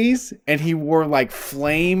Oakleys, and he wore like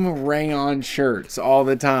flame rayon shirts all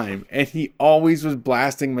the time. And he always was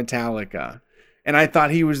blasting Metallica. And I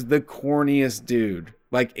thought he was the corniest dude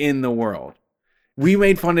like in the world. We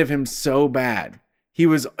made fun of him so bad. He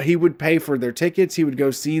would pay for their tickets. He would go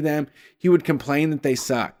see them. He would complain that they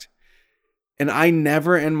sucked. And I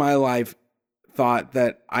never in my life thought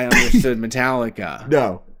that I understood Metallica.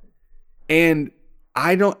 No. And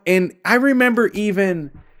I remember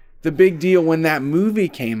even the big deal when that movie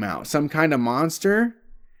came out, Some Kind of Monster.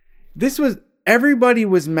 Everybody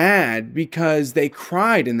was mad because they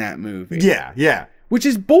cried in that movie. Yeah, yeah. Which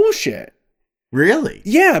is bullshit. Really?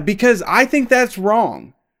 Yeah, because I think that's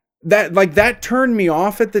wrong. That turned me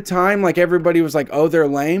off at the time. Like everybody was like, oh, they're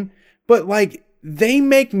lame. But like they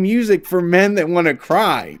make music for men that want to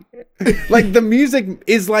cry. Like the music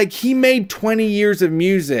is like he made 20 years of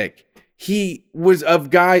music. He was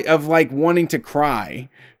of like wanting to cry.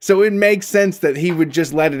 So it makes sense that he would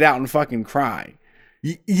just let it out and fucking cry.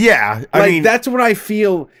 Yeah. I mean, that's what I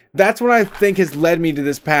feel. That's what I think has led me to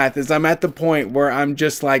this path is I'm at the point where I'm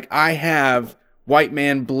just like, I have white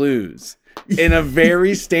man blues in a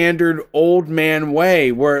very standard old man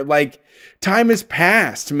way where like time has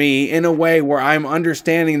passed me in a way where I'm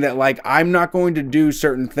understanding that like, I'm not going to do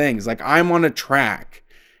certain things. Like I'm on a track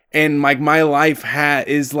and like my life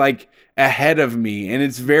is like ahead of me and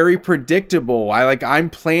it's very predictable. I'm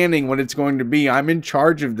planning what it's going to be. I'm in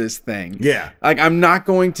charge of this thing. Yeah. Like I'm not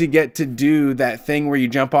going to get to do that thing where you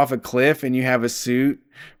jump off a cliff and you have a suit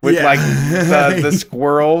with like the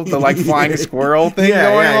squirrel, the like flying squirrel thing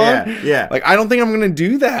going on. Yeah. Like I don't think I'm going to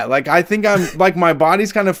do that. Like I think I'm like my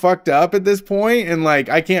body's kind of fucked up at this point and like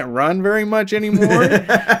I can't run very much anymore.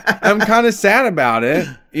 I'm kind of sad about it,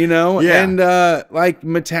 you know? Yeah. And like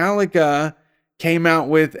Metallica came out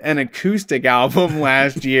with an acoustic album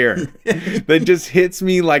last year that just hits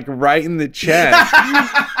me like right in the chest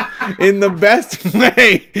in the best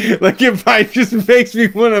way. Like it just makes me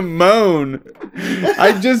want to moan.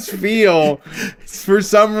 I just feel for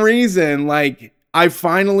some reason like I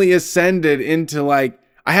finally ascended into like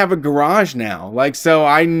I have a garage now. Like so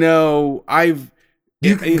I know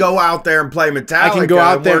you can go out there and play Metallica. I can go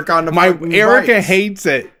out there. Work on the Erica bikes. hates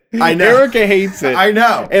it. I know. Erica hates it. I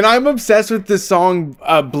know. And I'm obsessed with the song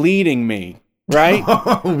Bleeding Me, right?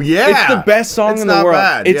 Oh, yeah. It's the best song in the not world.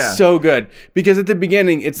 Bad. It's so good. Because at the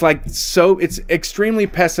beginning, it's extremely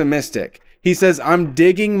pessimistic. He says, I'm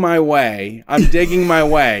digging my way. I'm digging my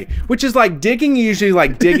way. Which is like digging, usually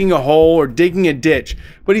like digging a hole or digging a ditch.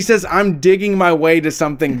 But he says, I'm digging my way to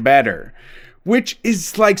something better. Which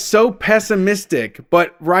is like so pessimistic,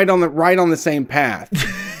 but right on the same path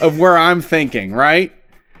of where I'm thinking, right?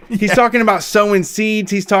 He's talking about sowing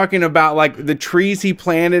seeds. He's talking about like the trees he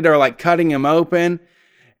planted are like cutting him open.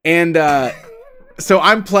 And so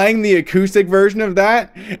I'm playing the acoustic version of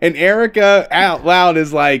that. And Erica out loud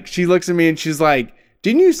is like, she looks at me and she's like,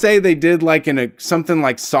 didn't you say they did like something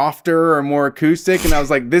like softer or more acoustic? And I was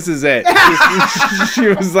like, this is it. She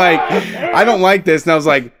was like, I don't like this. And I was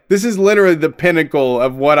like, this is literally the pinnacle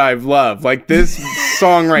of what I've loved. Like this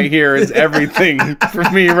song right here is everything for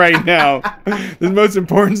me right now. The most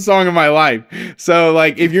important song of my life. So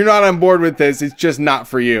like, if you're not on board with this, it's just not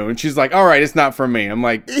for you. And she's like, all right, it's not for me. I'm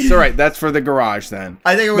like, it's all right. That's for the garage then.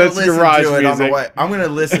 I think I'm going to listen to it on the way. I'm going to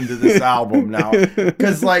listen to this album now.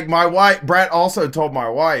 Because like my wife, Brett also told my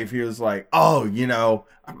wife, he was like, oh, you know,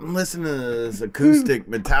 I'm listening to this acoustic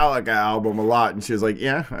Metallica album a lot. And she was like,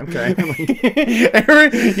 yeah, okay.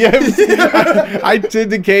 I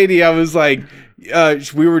did to Katie, I was like,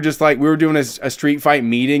 we were doing a street fight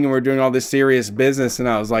meeting and we are doing all this serious business. And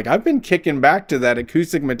I was like, I've been kicking back to that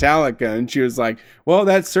acoustic Metallica. And she was like, well,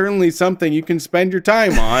 that's certainly something you can spend your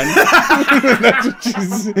time on. That's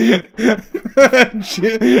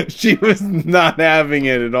what she was not having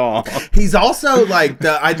it at all. He's also like,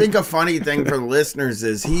 I think a funny thing for the listeners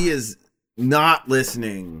is he is not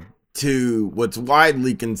listening to what's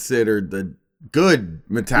widely considered the good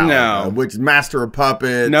Metallica, which Master of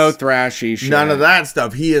Puppets, no thrashy shit, none of that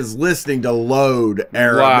stuff. He is listening to Load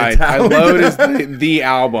era Metallica. Load is the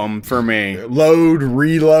album for me. Load,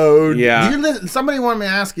 Reload. Yeah. Somebody wanted me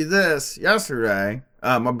to ask you this yesterday.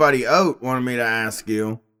 My buddy Oat wanted me to ask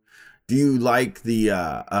you, do you like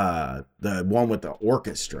the one with the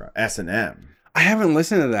orchestra, S&M? I haven't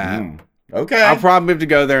listened to that. Okay. I'll probably have to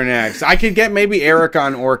go there next. I could get maybe Eric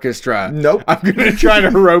on orchestra. Nope. I'm gonna try to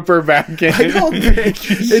rope her back in. I don't think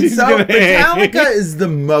She's it's so. gonna Metallica is the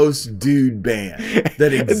most dude band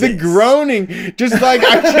that exists. The groaning, just like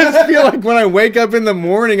I just feel like when I wake up in the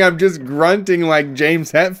morning, I'm just grunting like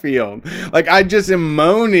James Hetfield. Like I just am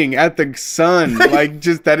moaning at the sun, like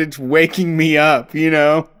just that it's waking me up. You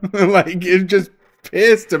know, like it's just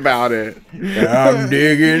pissed about it. I'm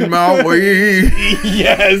digging my way.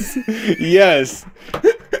 Yes, yes.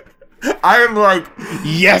 I'm like,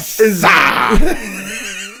 yes, sir.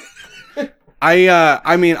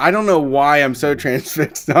 I mean, I don't know why I'm so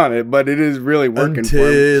transfixed on it, but it is really working for me.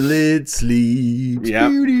 Until it sleeps. Yeah.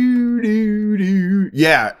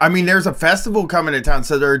 Yeah, I mean, there's a festival coming to town.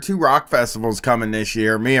 So there are 2 rock festivals coming this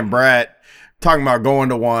year. Me and Brett talking about going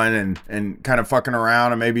to one and kind of fucking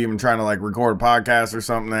around and maybe even trying to like record a podcast or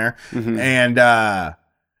something there. Mm-hmm. And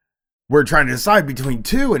we're trying to decide between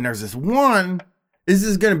 2, and there's this one. This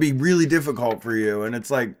is going to be really difficult for you. And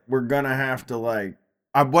it's like, we're going to have to like,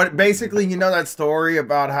 what basically, you know that story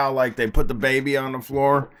about how like they put the baby on the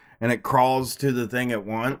floor and it crawls to the thing at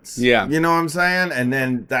once? Yeah. You know what I'm saying? And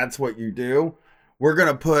then that's what you do. We're going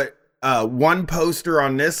to put one poster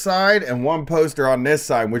on this side and one poster on this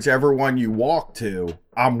side, whichever one you walk to,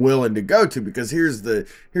 I'm willing to go to, because here's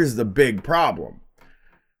the big problem.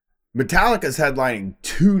 Metallica's headlining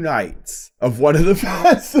 2 nights of one of the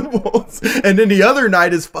festivals, and then the other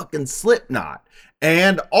night is fucking Slipknot,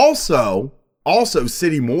 and also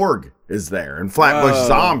City Morgue is there, and Flatbush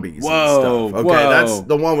Zombies and stuff. Okay, that's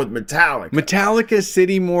the one with Metallica. Metallica,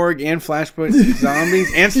 City Morgue, and Flatbush Zombies,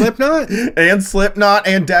 and Slipknot? And Slipknot,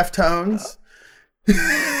 and Deftones.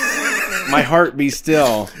 My heart be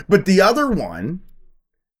still. But the other one,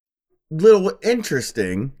 little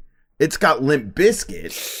interesting, it's got Limp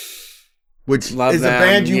Bizkit, which Love is them. a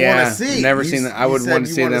band you want to see. Never seen them. I would want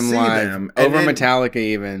to see them live. Over Metallica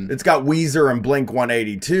even. It's got Weezer and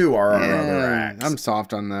Blink-182 are our other acts. I'm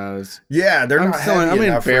soft on those. Yeah, they're not heavy I'm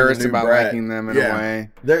enough for the embarrassed new about Brett. liking them in a way.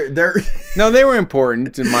 They're No, they were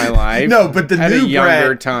important in my life. No, but the at new a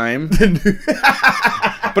younger Brett, time.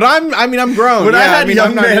 But I'm grown. When I had young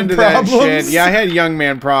I'm not man into problems. that shit. Yeah, I had young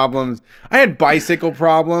man problems. I had bicycle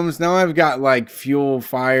problems. Now I've got like fuel,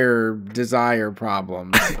 fire, desire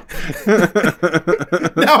problems.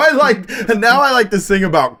 now I like to sing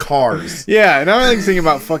about cars. Yeah, now I like to sing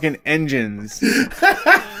about fucking engines.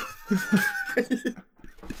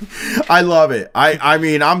 I love it. I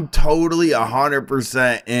mean, I'm totally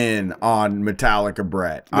 100% in on Metallica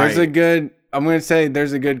Brett. I'm going to say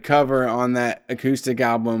there's a good cover on that acoustic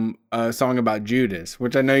album, song about Judas,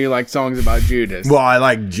 which I know you like songs about Judas. Well, I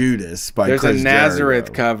like Judas by There's Chris a Nazareth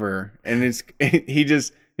Jericho. cover, and he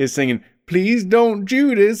just is singing, "Please don't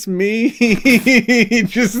Judas me."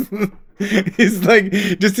 It's like,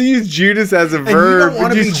 just to use Judas as a verb. You don't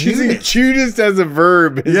want to be Just using Judas. Judas as a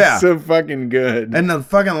verb is so fucking good. And the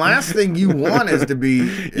fucking last thing you want is to be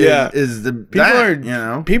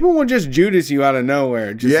People will just Judas you out of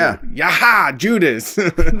nowhere. Just Yeah. like, yaha, Judas.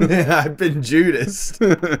 I've been Judas.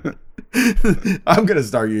 I'm gonna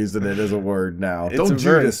start using it as a word now. It's Don't a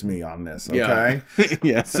verb. Judas me on this, okay? Yeah.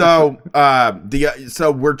 Yeah. So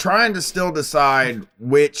so we're trying to still decide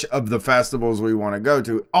which of the festivals we want to go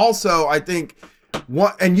to. Also, I think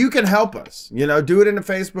and you can help us. Do it in the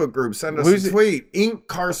Facebook group. Send us a tweet.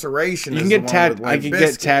 Incarceration. You can get I can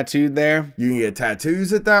get tattooed there. You can get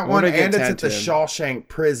tattoos at that one, Would I get and it's at the tattooed? Shawshank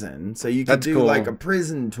Prison, so you can That's do cool. like a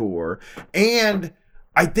prison tour. And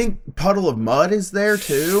I think Puddle of Mud is there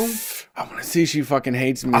too. I want to see she fucking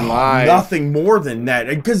hates me live. Nothing more than that,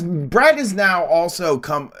 because Brett is now also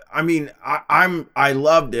come. I mean, I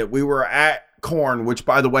loved it. We were at Korn, which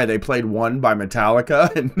by the way they played One by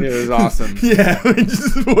Metallica, and It was awesome. yeah, we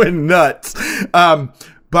just went nuts.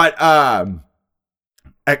 But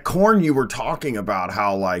at Korn, you were talking about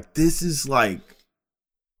how like this is like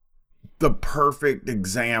the perfect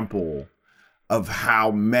example of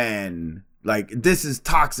how men. Like, this is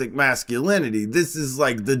toxic masculinity. This is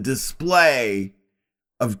like the display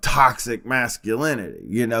of toxic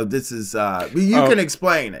masculinity. This is, you can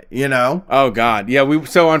explain it, Oh God. Yeah.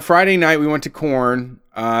 So on Friday night, we went to Korn.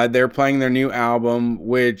 They're playing their new album,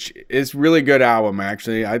 which is really good album.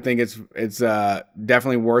 Actually, I think it's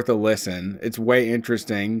definitely worth a listen. It's way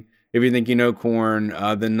interesting. If you think you know Korn,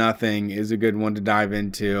 The Nothing is a good one to dive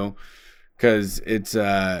into. Cause it's,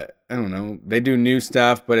 I don't know, they do new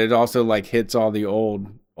stuff, but it also like hits all the old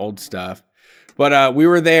stuff. But we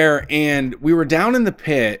were there and we were down in the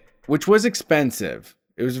pit, which was expensive.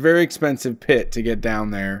 It was a very expensive pit to get down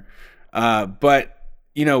there. But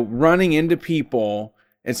running into people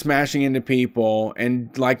and smashing into people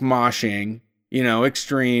and like moshing,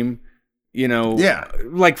 extreme,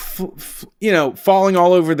 like, falling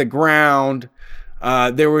all over the ground.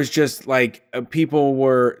 There was just like people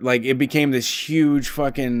were like, it became this huge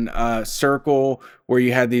fucking circle where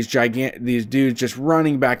you had these dudes just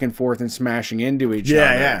running back and forth and smashing into each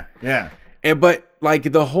other. Yeah. But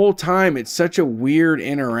like the whole time, it's such a weird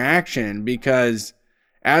interaction because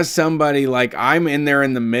as somebody, like, I'm in there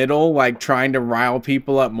in the middle, like trying to rile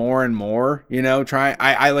people up more and more,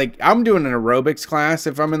 I'm doing an aerobics class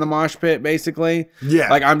if I'm in the mosh pit, basically. Yeah.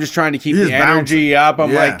 Like, I'm just trying to keep the energy up.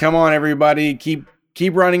 I'm like, come on, everybody, keep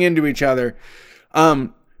running into each other.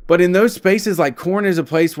 But in those spaces, like, Korn is a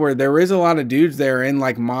place where there is a lot of dudes there in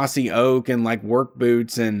like mossy oak and like work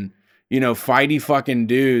boots and, fighty fucking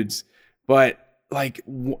dudes. But like,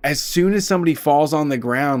 as soon as somebody falls on the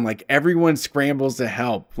ground, like, everyone scrambles to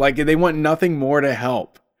help. Like, they want nothing more to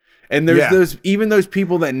help. And there's those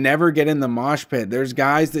people that never get in the mosh pit. There's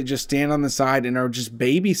guys that just stand on the side and are just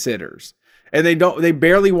babysitters. And they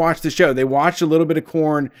barely watch the show. They watch a little bit of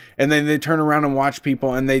Korn and then they turn around and watch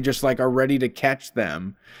people and they just like are ready to catch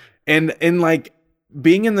them. And like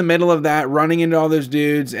being in the middle of that, running into all those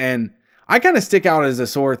dudes, and I kind of stick out as a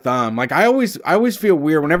sore thumb. Like, I always feel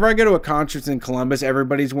weird whenever I go to a concert in Columbus.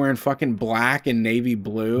 Everybody's wearing fucking black and navy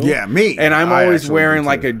blue. Yeah, me. And I'm always wearing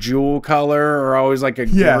like a jewel color, or always like a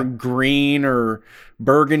green or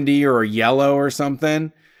burgundy or a yellow or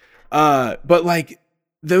something. But like,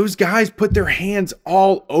 those guys put their hands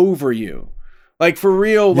all over you. Like, for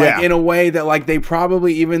real, like in a way that like they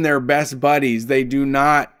probably, even their best buddies, they do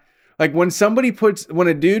not. Like, when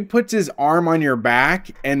a dude puts his arm on your back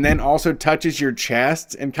and then also touches your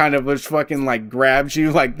chest and kind of just fucking like grabs you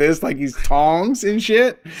like this, like he's tongs and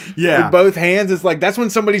shit. Yeah. With both hands. It's like, that's when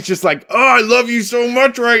somebody's just like, oh, I love you so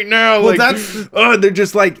much right now. Well, like, they're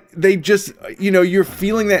just like, you're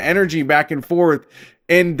feeling that energy back and forth.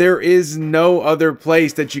 And there is no other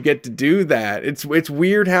place that you get to do that. It's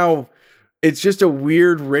weird how it's just a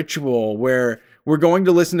weird ritual where we're going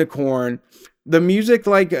to listen to Korn. The music,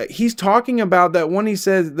 like, he's talking about that one. He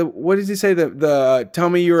says, what does he say? The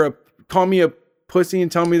call me a pussy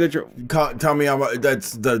and tell me that you're. Tell me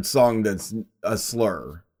that's the song that's a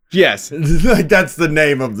slur. Yes. Like, that's the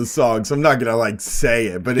name of the song. So I'm not going to like say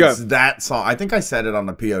it, but it's that song. I think I said it on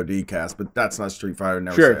the POD cast, but that's not Street Fighter.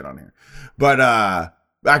 Never say it on here. But,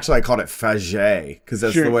 actually I called it Faget because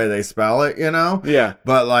that's the way they spell it, Yeah.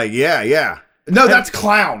 But like, yeah. No, that's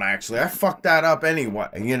clown, actually. I fucked that up anyway.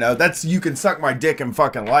 That's You Can Suck My Dick and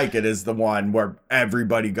Fucking Like It is the one where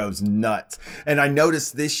everybody goes nuts. And I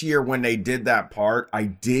noticed this year when they did that part, I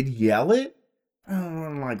did yell it.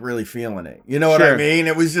 I'm like really feeling it. You know what I mean?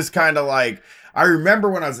 It was just kind of like, I remember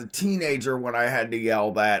when I was a teenager, when I had to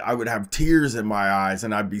yell that, I would have tears in my eyes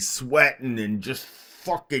and I'd be sweating and just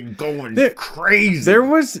fucking going crazy. There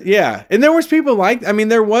was and there was people like, I mean,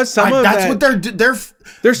 there was some of that's that. What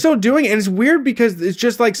they're still doing it. And it's weird because it's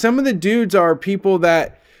just like some of the dudes are people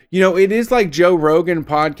that, it is like Joe Rogan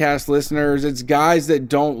podcast listeners. It's guys that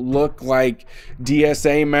don't look like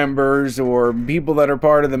DSA members or people that are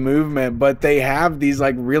part of the movement, but they have these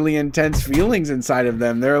like really intense feelings inside of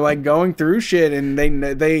them. They're like going through shit, and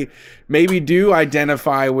they maybe do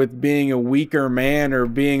identify with being a weaker man or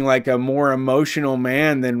being like a more emotional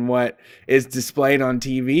man than what is displayed on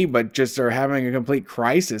TV, but just are having a complete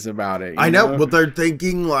crisis about it. I know, but they're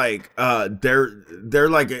thinking like they're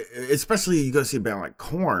like, especially you go see a band like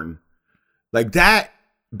Korn, like that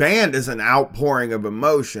band is an outpouring of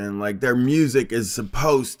emotion. Like, their music is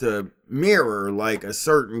supposed to mirror like a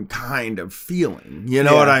certain kind of feeling. You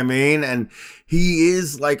know what I mean? And he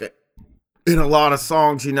is like, in a lot of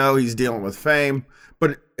songs, he's dealing with fame,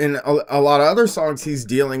 but in a lot of other songs, he's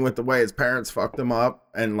dealing with the way his parents fucked him up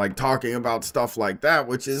and like talking about stuff like that,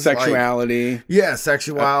 which is sexuality. Like,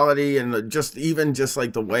 sexuality and just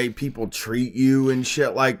like the way people treat you and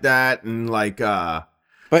shit like that. And like, but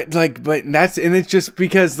it's just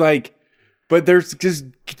because like, but there's just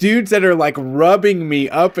dudes that are like rubbing me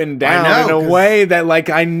up and down in a way that like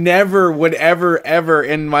I never would ever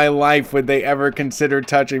in my life would they ever consider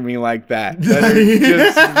touching me like that. That are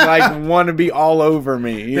just like want to be all over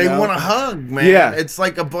me. They want to hug, man. Yeah. It's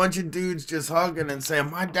like a bunch of dudes just hugging and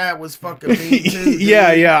saying, my dad was fucking me too.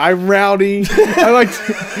 Yeah. I'm rowdy. I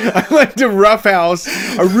like to roughhouse.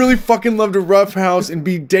 I really fucking love to roughhouse and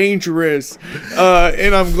be dangerous.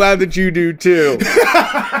 And I'm glad that you do too.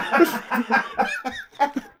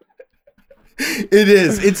 It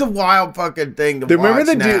is. It's a wild fucking thing to Remember watch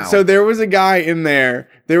the now. dude? So there was a guy in there.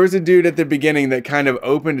 There was a dude at the beginning that kind of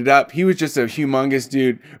opened it up. He was just a humongous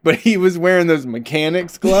dude, but he was wearing those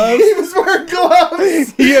mechanics gloves. He was wearing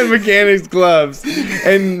gloves. He had mechanics gloves,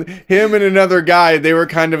 and him and another guy, they were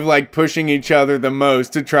kind of like pushing each other the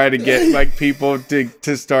most to try to get like people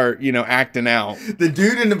to start, acting out. The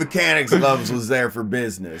dude in the mechanics gloves was there for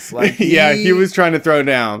business. Like, he was trying to throw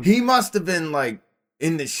down. He must have been like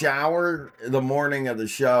in the shower the morning of the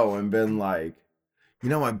show and been like,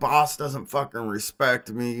 my boss doesn't fucking respect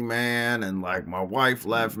me, man. And like my wife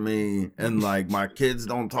left me and like my kids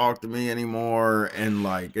don't talk to me anymore. And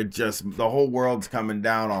like, the whole world's coming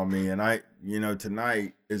down on me. And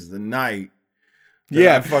tonight is the night that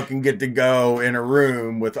I fucking get to go in a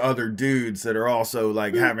room with other dudes that are also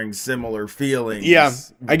like having similar feelings. Yeah.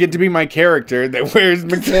 I get to be my character that wears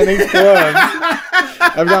mechanics gloves.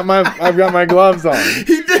 I've got my gloves on.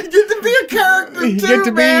 He did get to be a character He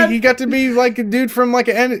got to be like a dude from like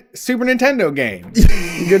a Super Nintendo game.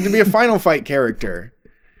 He got to be a Final Fight character.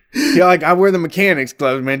 Yeah, like I wear the mechanics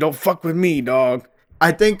gloves, man. Don't fuck with me, dog.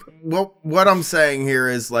 I think what I'm saying here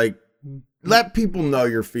is like, let people know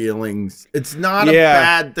your feelings. It's not a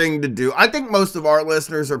bad thing to do. I think most of our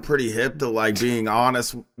listeners are pretty hip to like being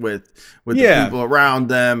honest with the people around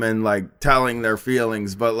them and like telling their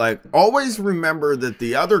feelings. But like always remember that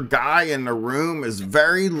the other guy in the room is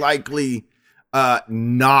very likely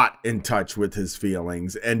not in touch with his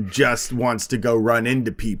feelings and just wants to go run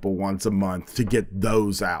into people once a month to get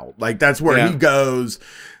those out. Like that's where he goes.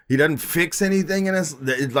 He doesn't fix anything in his,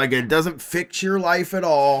 like it doesn't fix your life at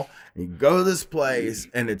all. You go to this place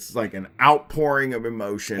and it's like an outpouring of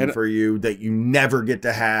emotion for you that you never get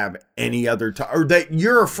to have any other time, or that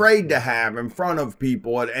you're afraid to have in front of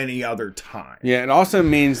people at any other time. Yeah, it also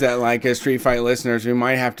means that like as Street Fight listeners, we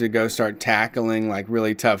might have to go start tackling like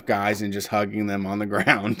really tough guys and just hugging them on the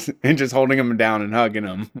ground and just holding them down and hugging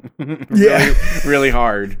them. really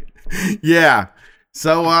hard. Yeah.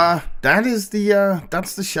 So that's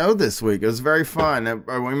the show this week. It was very fun.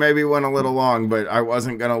 We maybe went a little long, but I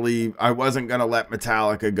wasn't gonna let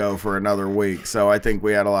Metallica go for another week. So I think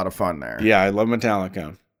we had a lot of fun there. Yeah, I love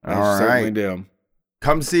Metallica. I certainly do.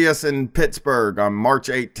 Come see us in Pittsburgh on March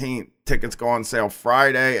 18th. Tickets go on sale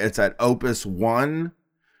Friday. It's at Opus One,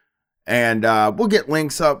 and we'll get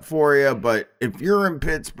links up for you. But if you're in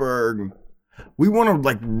Pittsburgh, we want to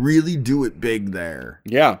like really do it big there.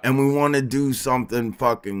 Yeah. And we want to do something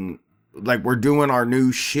fucking like we're doing our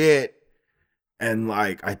new shit. And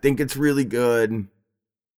like, I think it's really good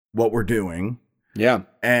what we're doing. Yeah.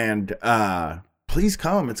 And please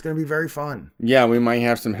come. It's going to be very fun. Yeah. We might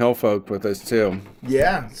have some hill folk with us too.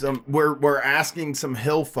 Yeah. We're asking some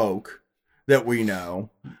hill folk that we know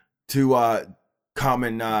to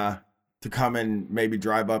come and maybe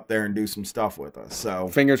drive up there and do some stuff with us. So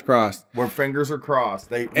fingers crossed. Our fingers are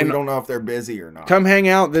crossed. We don't know if they're busy or not. Come hang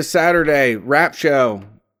out this Saturday, Rap Show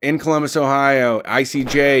in Columbus, Ohio. Icy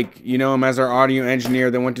Jake, you know him as our audio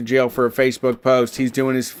engineer that went to jail for a Facebook post. He's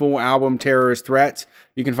doing his full album, Terrorist Threats.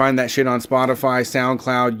 You can find that shit on Spotify,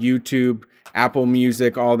 SoundCloud, YouTube, Apple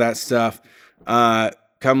Music, all that stuff.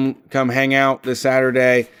 Come hang out this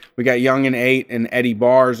Saturday. We got Young and 8 and Eddie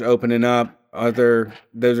Bars opening up.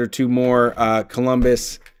 Those are two more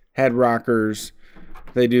Columbus head rockers.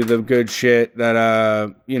 They do the good shit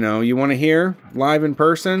that you want to hear live in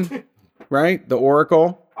person, right? The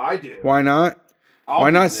Oracle. I do. Why not? Why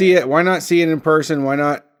not see it? Why not see it in person? Why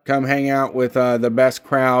not come hang out with the best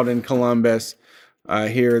crowd in Columbus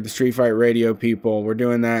here, the Street Fight Radio people? We're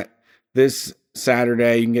doing that this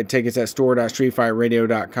Saturday. You can get tickets at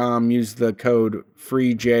store.streetfightradio.com. Use the code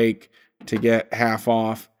FREEJAKE to get half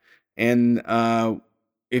off. And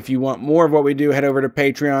if you want more of what we do, head over to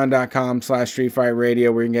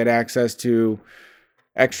patreon.com/streetfightradio, where you can get access to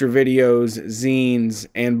extra videos, zines,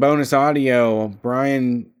 and bonus audio.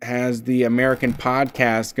 Brian has the American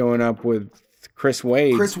podcast going up with Chris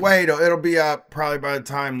Wade. It'll be up probably by the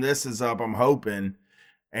time this is up, I'm hoping.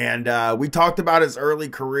 And we talked about his early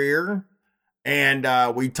career.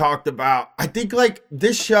 And we talked about, I think like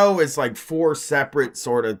this show is like 4 separate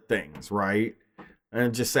sort of things, right?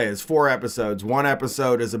 And just say it's 4 episodes. One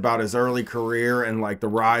episode is about his early career and like the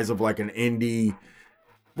rise of like an indie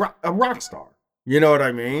a rock star. You know what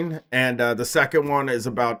I mean? And the second one is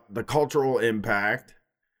about the cultural impact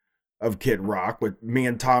of Kid Rock. With me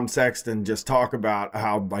and Tom Sexton just talk about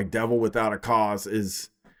how like Devil Without a Cause is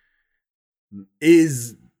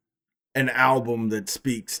an album that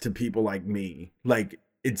speaks to people like me. Like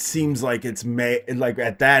it seems like it's made like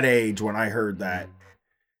at that age when I heard that,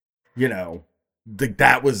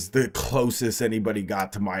 that was the closest anybody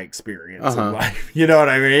got to my experience in life. You know what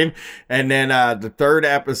I mean? And then the third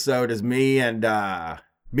episode is me and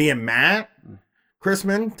Matt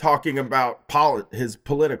Chrisman talking about his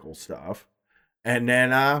political stuff. And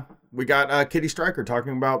then we got Kitty Stryker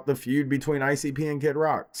talking about the feud between ICP and Kid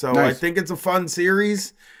Rock. So nice. I think it's a fun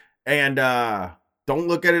series. And don't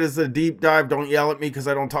look at it as a deep dive. Don't yell at me because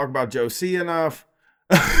I don't talk about Joe C enough.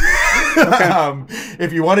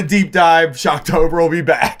 If you want a deep dive, Shocktober will be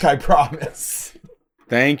back. I promise.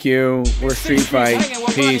 Thank you. We're Street Fight.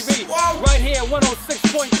 Peace. Right here,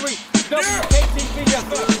 106.3 WKTV.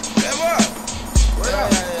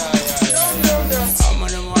 I'm on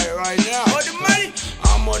the money right now.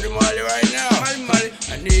 I'm on the money right now.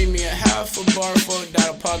 I need me a half a bar for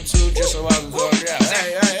 $1 pop two just so I can go down.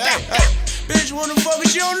 Hey. Bitch, what the fuck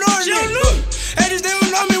is she don't know a nigga? Haters, they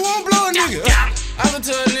don't know me, won't blow a nigga. I can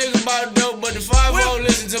tell a nigga about dope, but the 5-0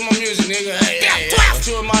 listen to my music, nigga. Hey,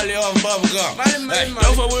 chewing Molly off bubblegum.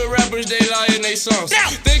 Don't fuck with rappers, they lie in they songs.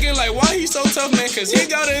 Thinking like, why he so tough, man? Cause he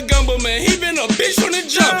got a gun, but man, he been a bitch from the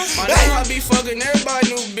jump. My name, I be fucking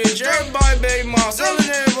everybody new bitch. Everybody baby mom, selling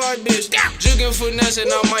everybody bitch. Jugging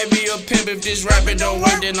finessing, I might be a pimp. If this rapping don't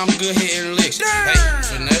work, then I'm good hitting licks. Hey,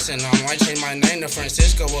 finessing, I might change my name to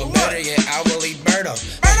Francisco, or better yet, Alberto.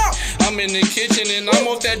 I'm in the kitchen and I'm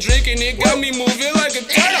off that drinking, it got me moving like a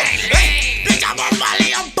turtle. Hey, bitch, I'm on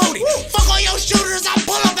Molly, I'm booty. Fuck all your shooters, I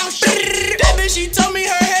pull up, I'm shooting. That bitch, she told me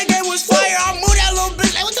her head game was fire. I move that little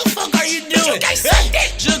bitch like, what the fuck are you doing?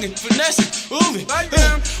 Jugging, finessing, moving,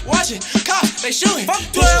 watching, cops, they shooting. Fuck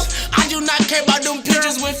 12, I do not care about them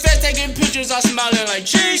pictures. With feds taking pictures, I smiling like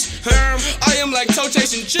cheese. I am like toe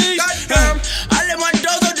chasing cheese. I let my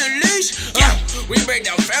dogs on the leash. We break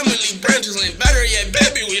down family branches and better yet,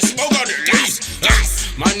 baby, we smoke on the leash.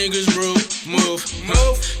 My niggas move,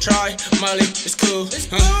 try, Molly, it's cool.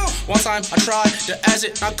 One time I tried the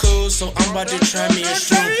acid, not cool, so I'm about to try me a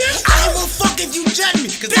shroom. I don't give a fuck if you judge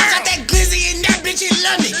me, cause I got that glizzy and that bitch, he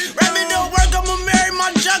love me. Rapping don't work, I'ma marry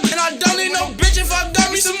my junk, and I don't need no bitch if I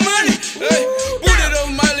got me some money. Hey, booted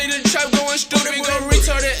up Molly, the trap going stupid, go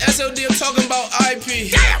retarded SLD, I'm talking about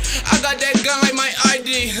IP. I got that gun like my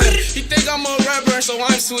ID. He think I'm a rapper, so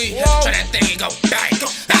I'm sweet. Try that thing and go die.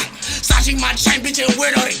 Slashing my chain, bitch, and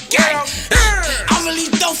weirdo the gang. I really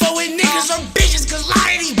don't fuck with niggas or bitches, cause a lot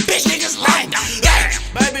of these bitch niggas lying.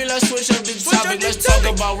 Baby, let's switch up the topic. Let's talk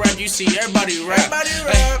about rap. You see, everybody rap.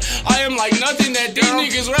 I am like nothing that these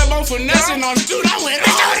niggas rap. I'm finessing on student. I went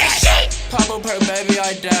all that shit. Pop a perk, baby,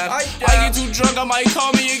 I dab. I get too drunk, I might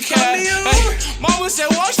call me a cab. Mama said,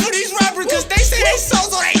 watch for these rappers, cause they say they sold,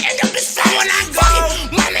 so they end up in fat when I go.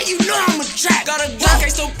 Mama, you know I'm a trap. Got a Glock,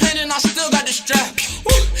 ain't so pending, I still got the strap.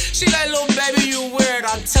 She like, little baby, you weird.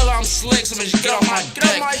 I tell her I'm slick, so bitch, get on my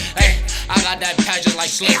dick. Hey, I got that patch just like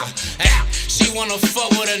Slicker. Hey, she wanna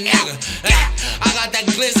fuck with a nigga. Hey, I got that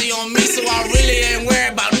glizzy on me, so I really ain't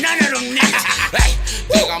worried about none of them niggas. Hey,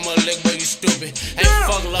 think I'm a lick, but you stupid. Hey,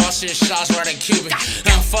 fuck lost shit, shots right at Cuban.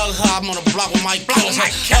 And fuck her, I'm on the block with my killers.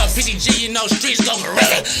 PCG, you know, streets go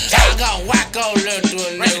gorilla. I got wacko, live through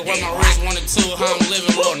a nigga. Where my wrist 1 and 2, how I'm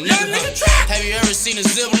living, little nigga. Have you ever seen a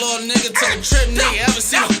zip, little nigga? Took a trip, nigga. Ever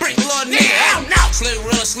seen a brick, little nigga? Slick,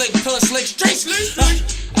 real slick, pillar, slick, straight.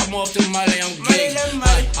 I'm off the Molly, I'm gay.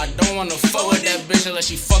 I don't wanna fuck with that bitch unless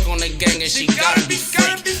she fuck on the gang and she gotta be free.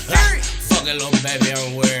 Fuck it, little baby,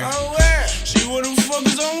 I'm weird. She what the fuck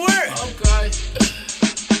is on weird? Okay.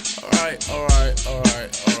 Alright.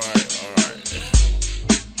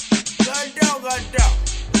 Got down.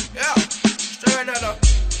 Yeah, straight out.